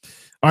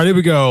 All right, here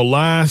we go.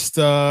 Last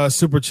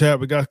super chat.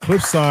 We got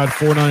Cliffside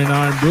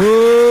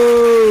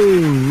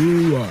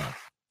 $4.99.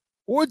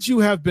 Would you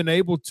have been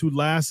able to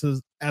last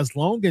as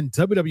long in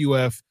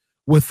WWF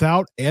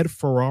without Ed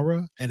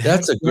Ferrara? And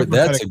that's a great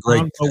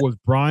with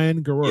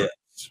Brian Guerrero. Yeah,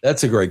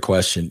 that's a great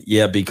question.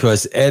 Yeah,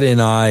 because Ed and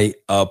I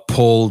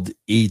pulled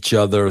each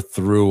other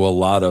through a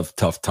lot of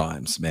tough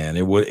times, man.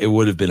 It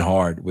would have been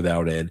hard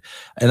without Ed.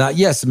 And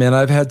yes, man,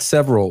 I've had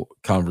several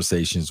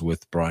conversations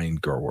with Brian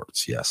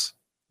Gerwitz. Yes.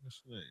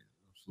 Absolutely.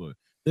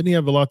 Didn't he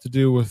have a lot to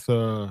do with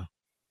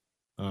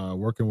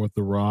working with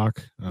The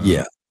Rock?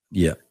 Yeah.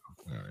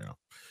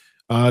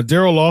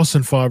 Daryl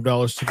Lawson,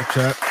 $5 super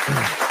chat.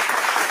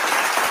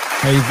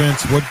 Hey,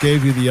 Vince, what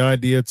gave you the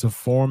idea to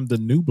form the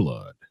New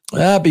Blood?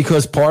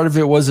 Because part of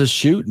it was a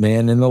shoot,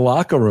 man, in the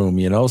locker room.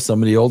 You know,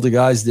 some of the older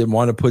guys didn't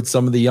want to put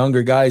some of the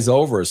younger guys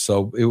over,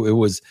 so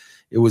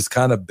it was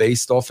kind of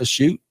based off a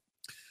shoot.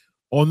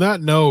 On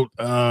that note,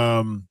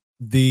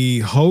 the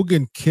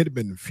Hogan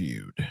Kidman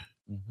feud.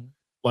 Mm-hmm.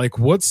 Like,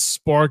 what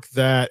sparked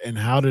that, and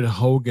how did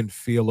Hogan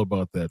feel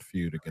about that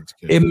feud against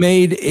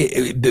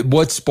Kidman?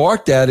 What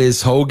sparked that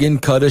is Hogan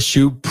cut a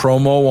shoot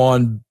promo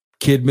on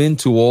Kidman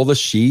to all the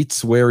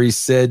sheets where he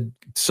said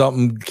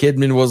something.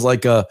 Kidman was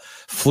like a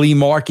flea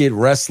market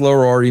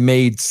wrestler, or he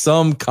made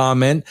some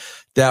comment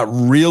that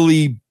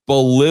really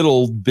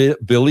belittled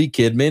Billy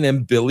Kidman,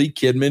 and Billy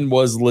Kidman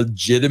was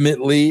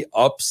legitimately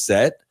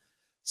upset.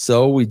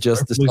 So we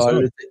just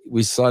decided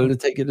to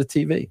take it to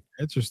TV.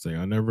 Interesting.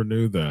 I never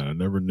knew that. I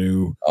never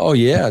knew. Oh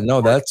yeah,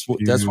 no, that's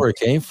where it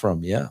came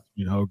from. Yeah,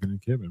 Hogan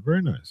and Kidman.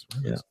 Very nice.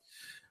 Very nice.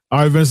 All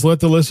right, Vince. Let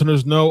the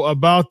listeners know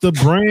about the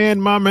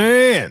brand, my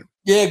man.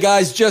 Yeah,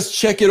 guys, just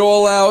check it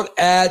all out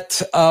at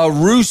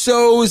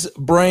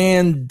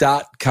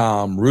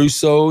russosbrand.com.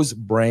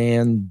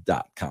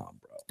 russosbrand.com,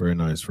 bro. Very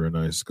nice, very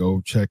nice.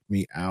 Go check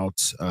me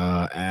out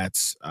at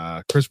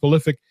Chris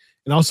Prolific,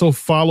 and also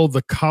follow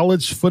the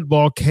College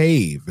Football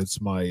Cave.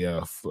 It's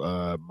my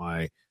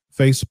my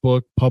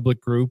Facebook public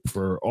group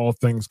for all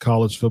things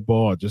college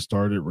football. I just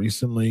started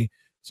recently,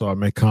 so I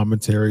make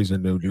commentaries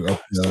and do up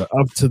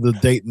to the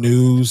date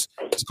news.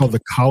 It's called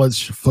the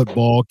College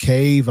Football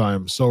Cave. I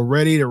am so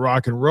ready to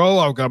rock and roll.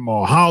 I've got my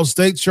Ohio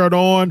State shirt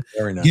on.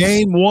 Very nice.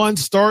 Game 1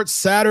 starts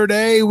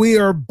Saturday. We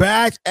are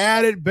back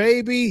at it,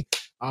 baby.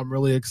 I'm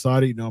really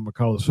excited. You know, I'm a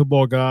college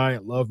football guy. I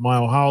love my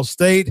Ohio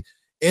State.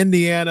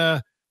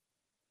 Indiana,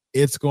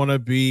 it's going to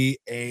be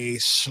a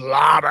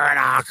slobber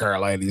knocker,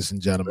 ladies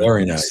and gentlemen.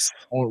 Very nice.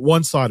 On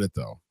one-sided,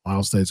 though.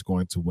 Ohio State's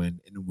going to win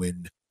and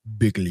win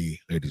bigly,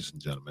 ladies and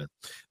gentlemen.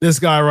 This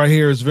guy right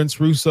here is Vince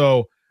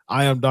Russo.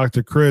 I am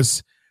Dr.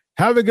 Chris.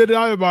 Have a good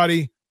night,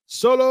 everybody.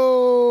 Solo.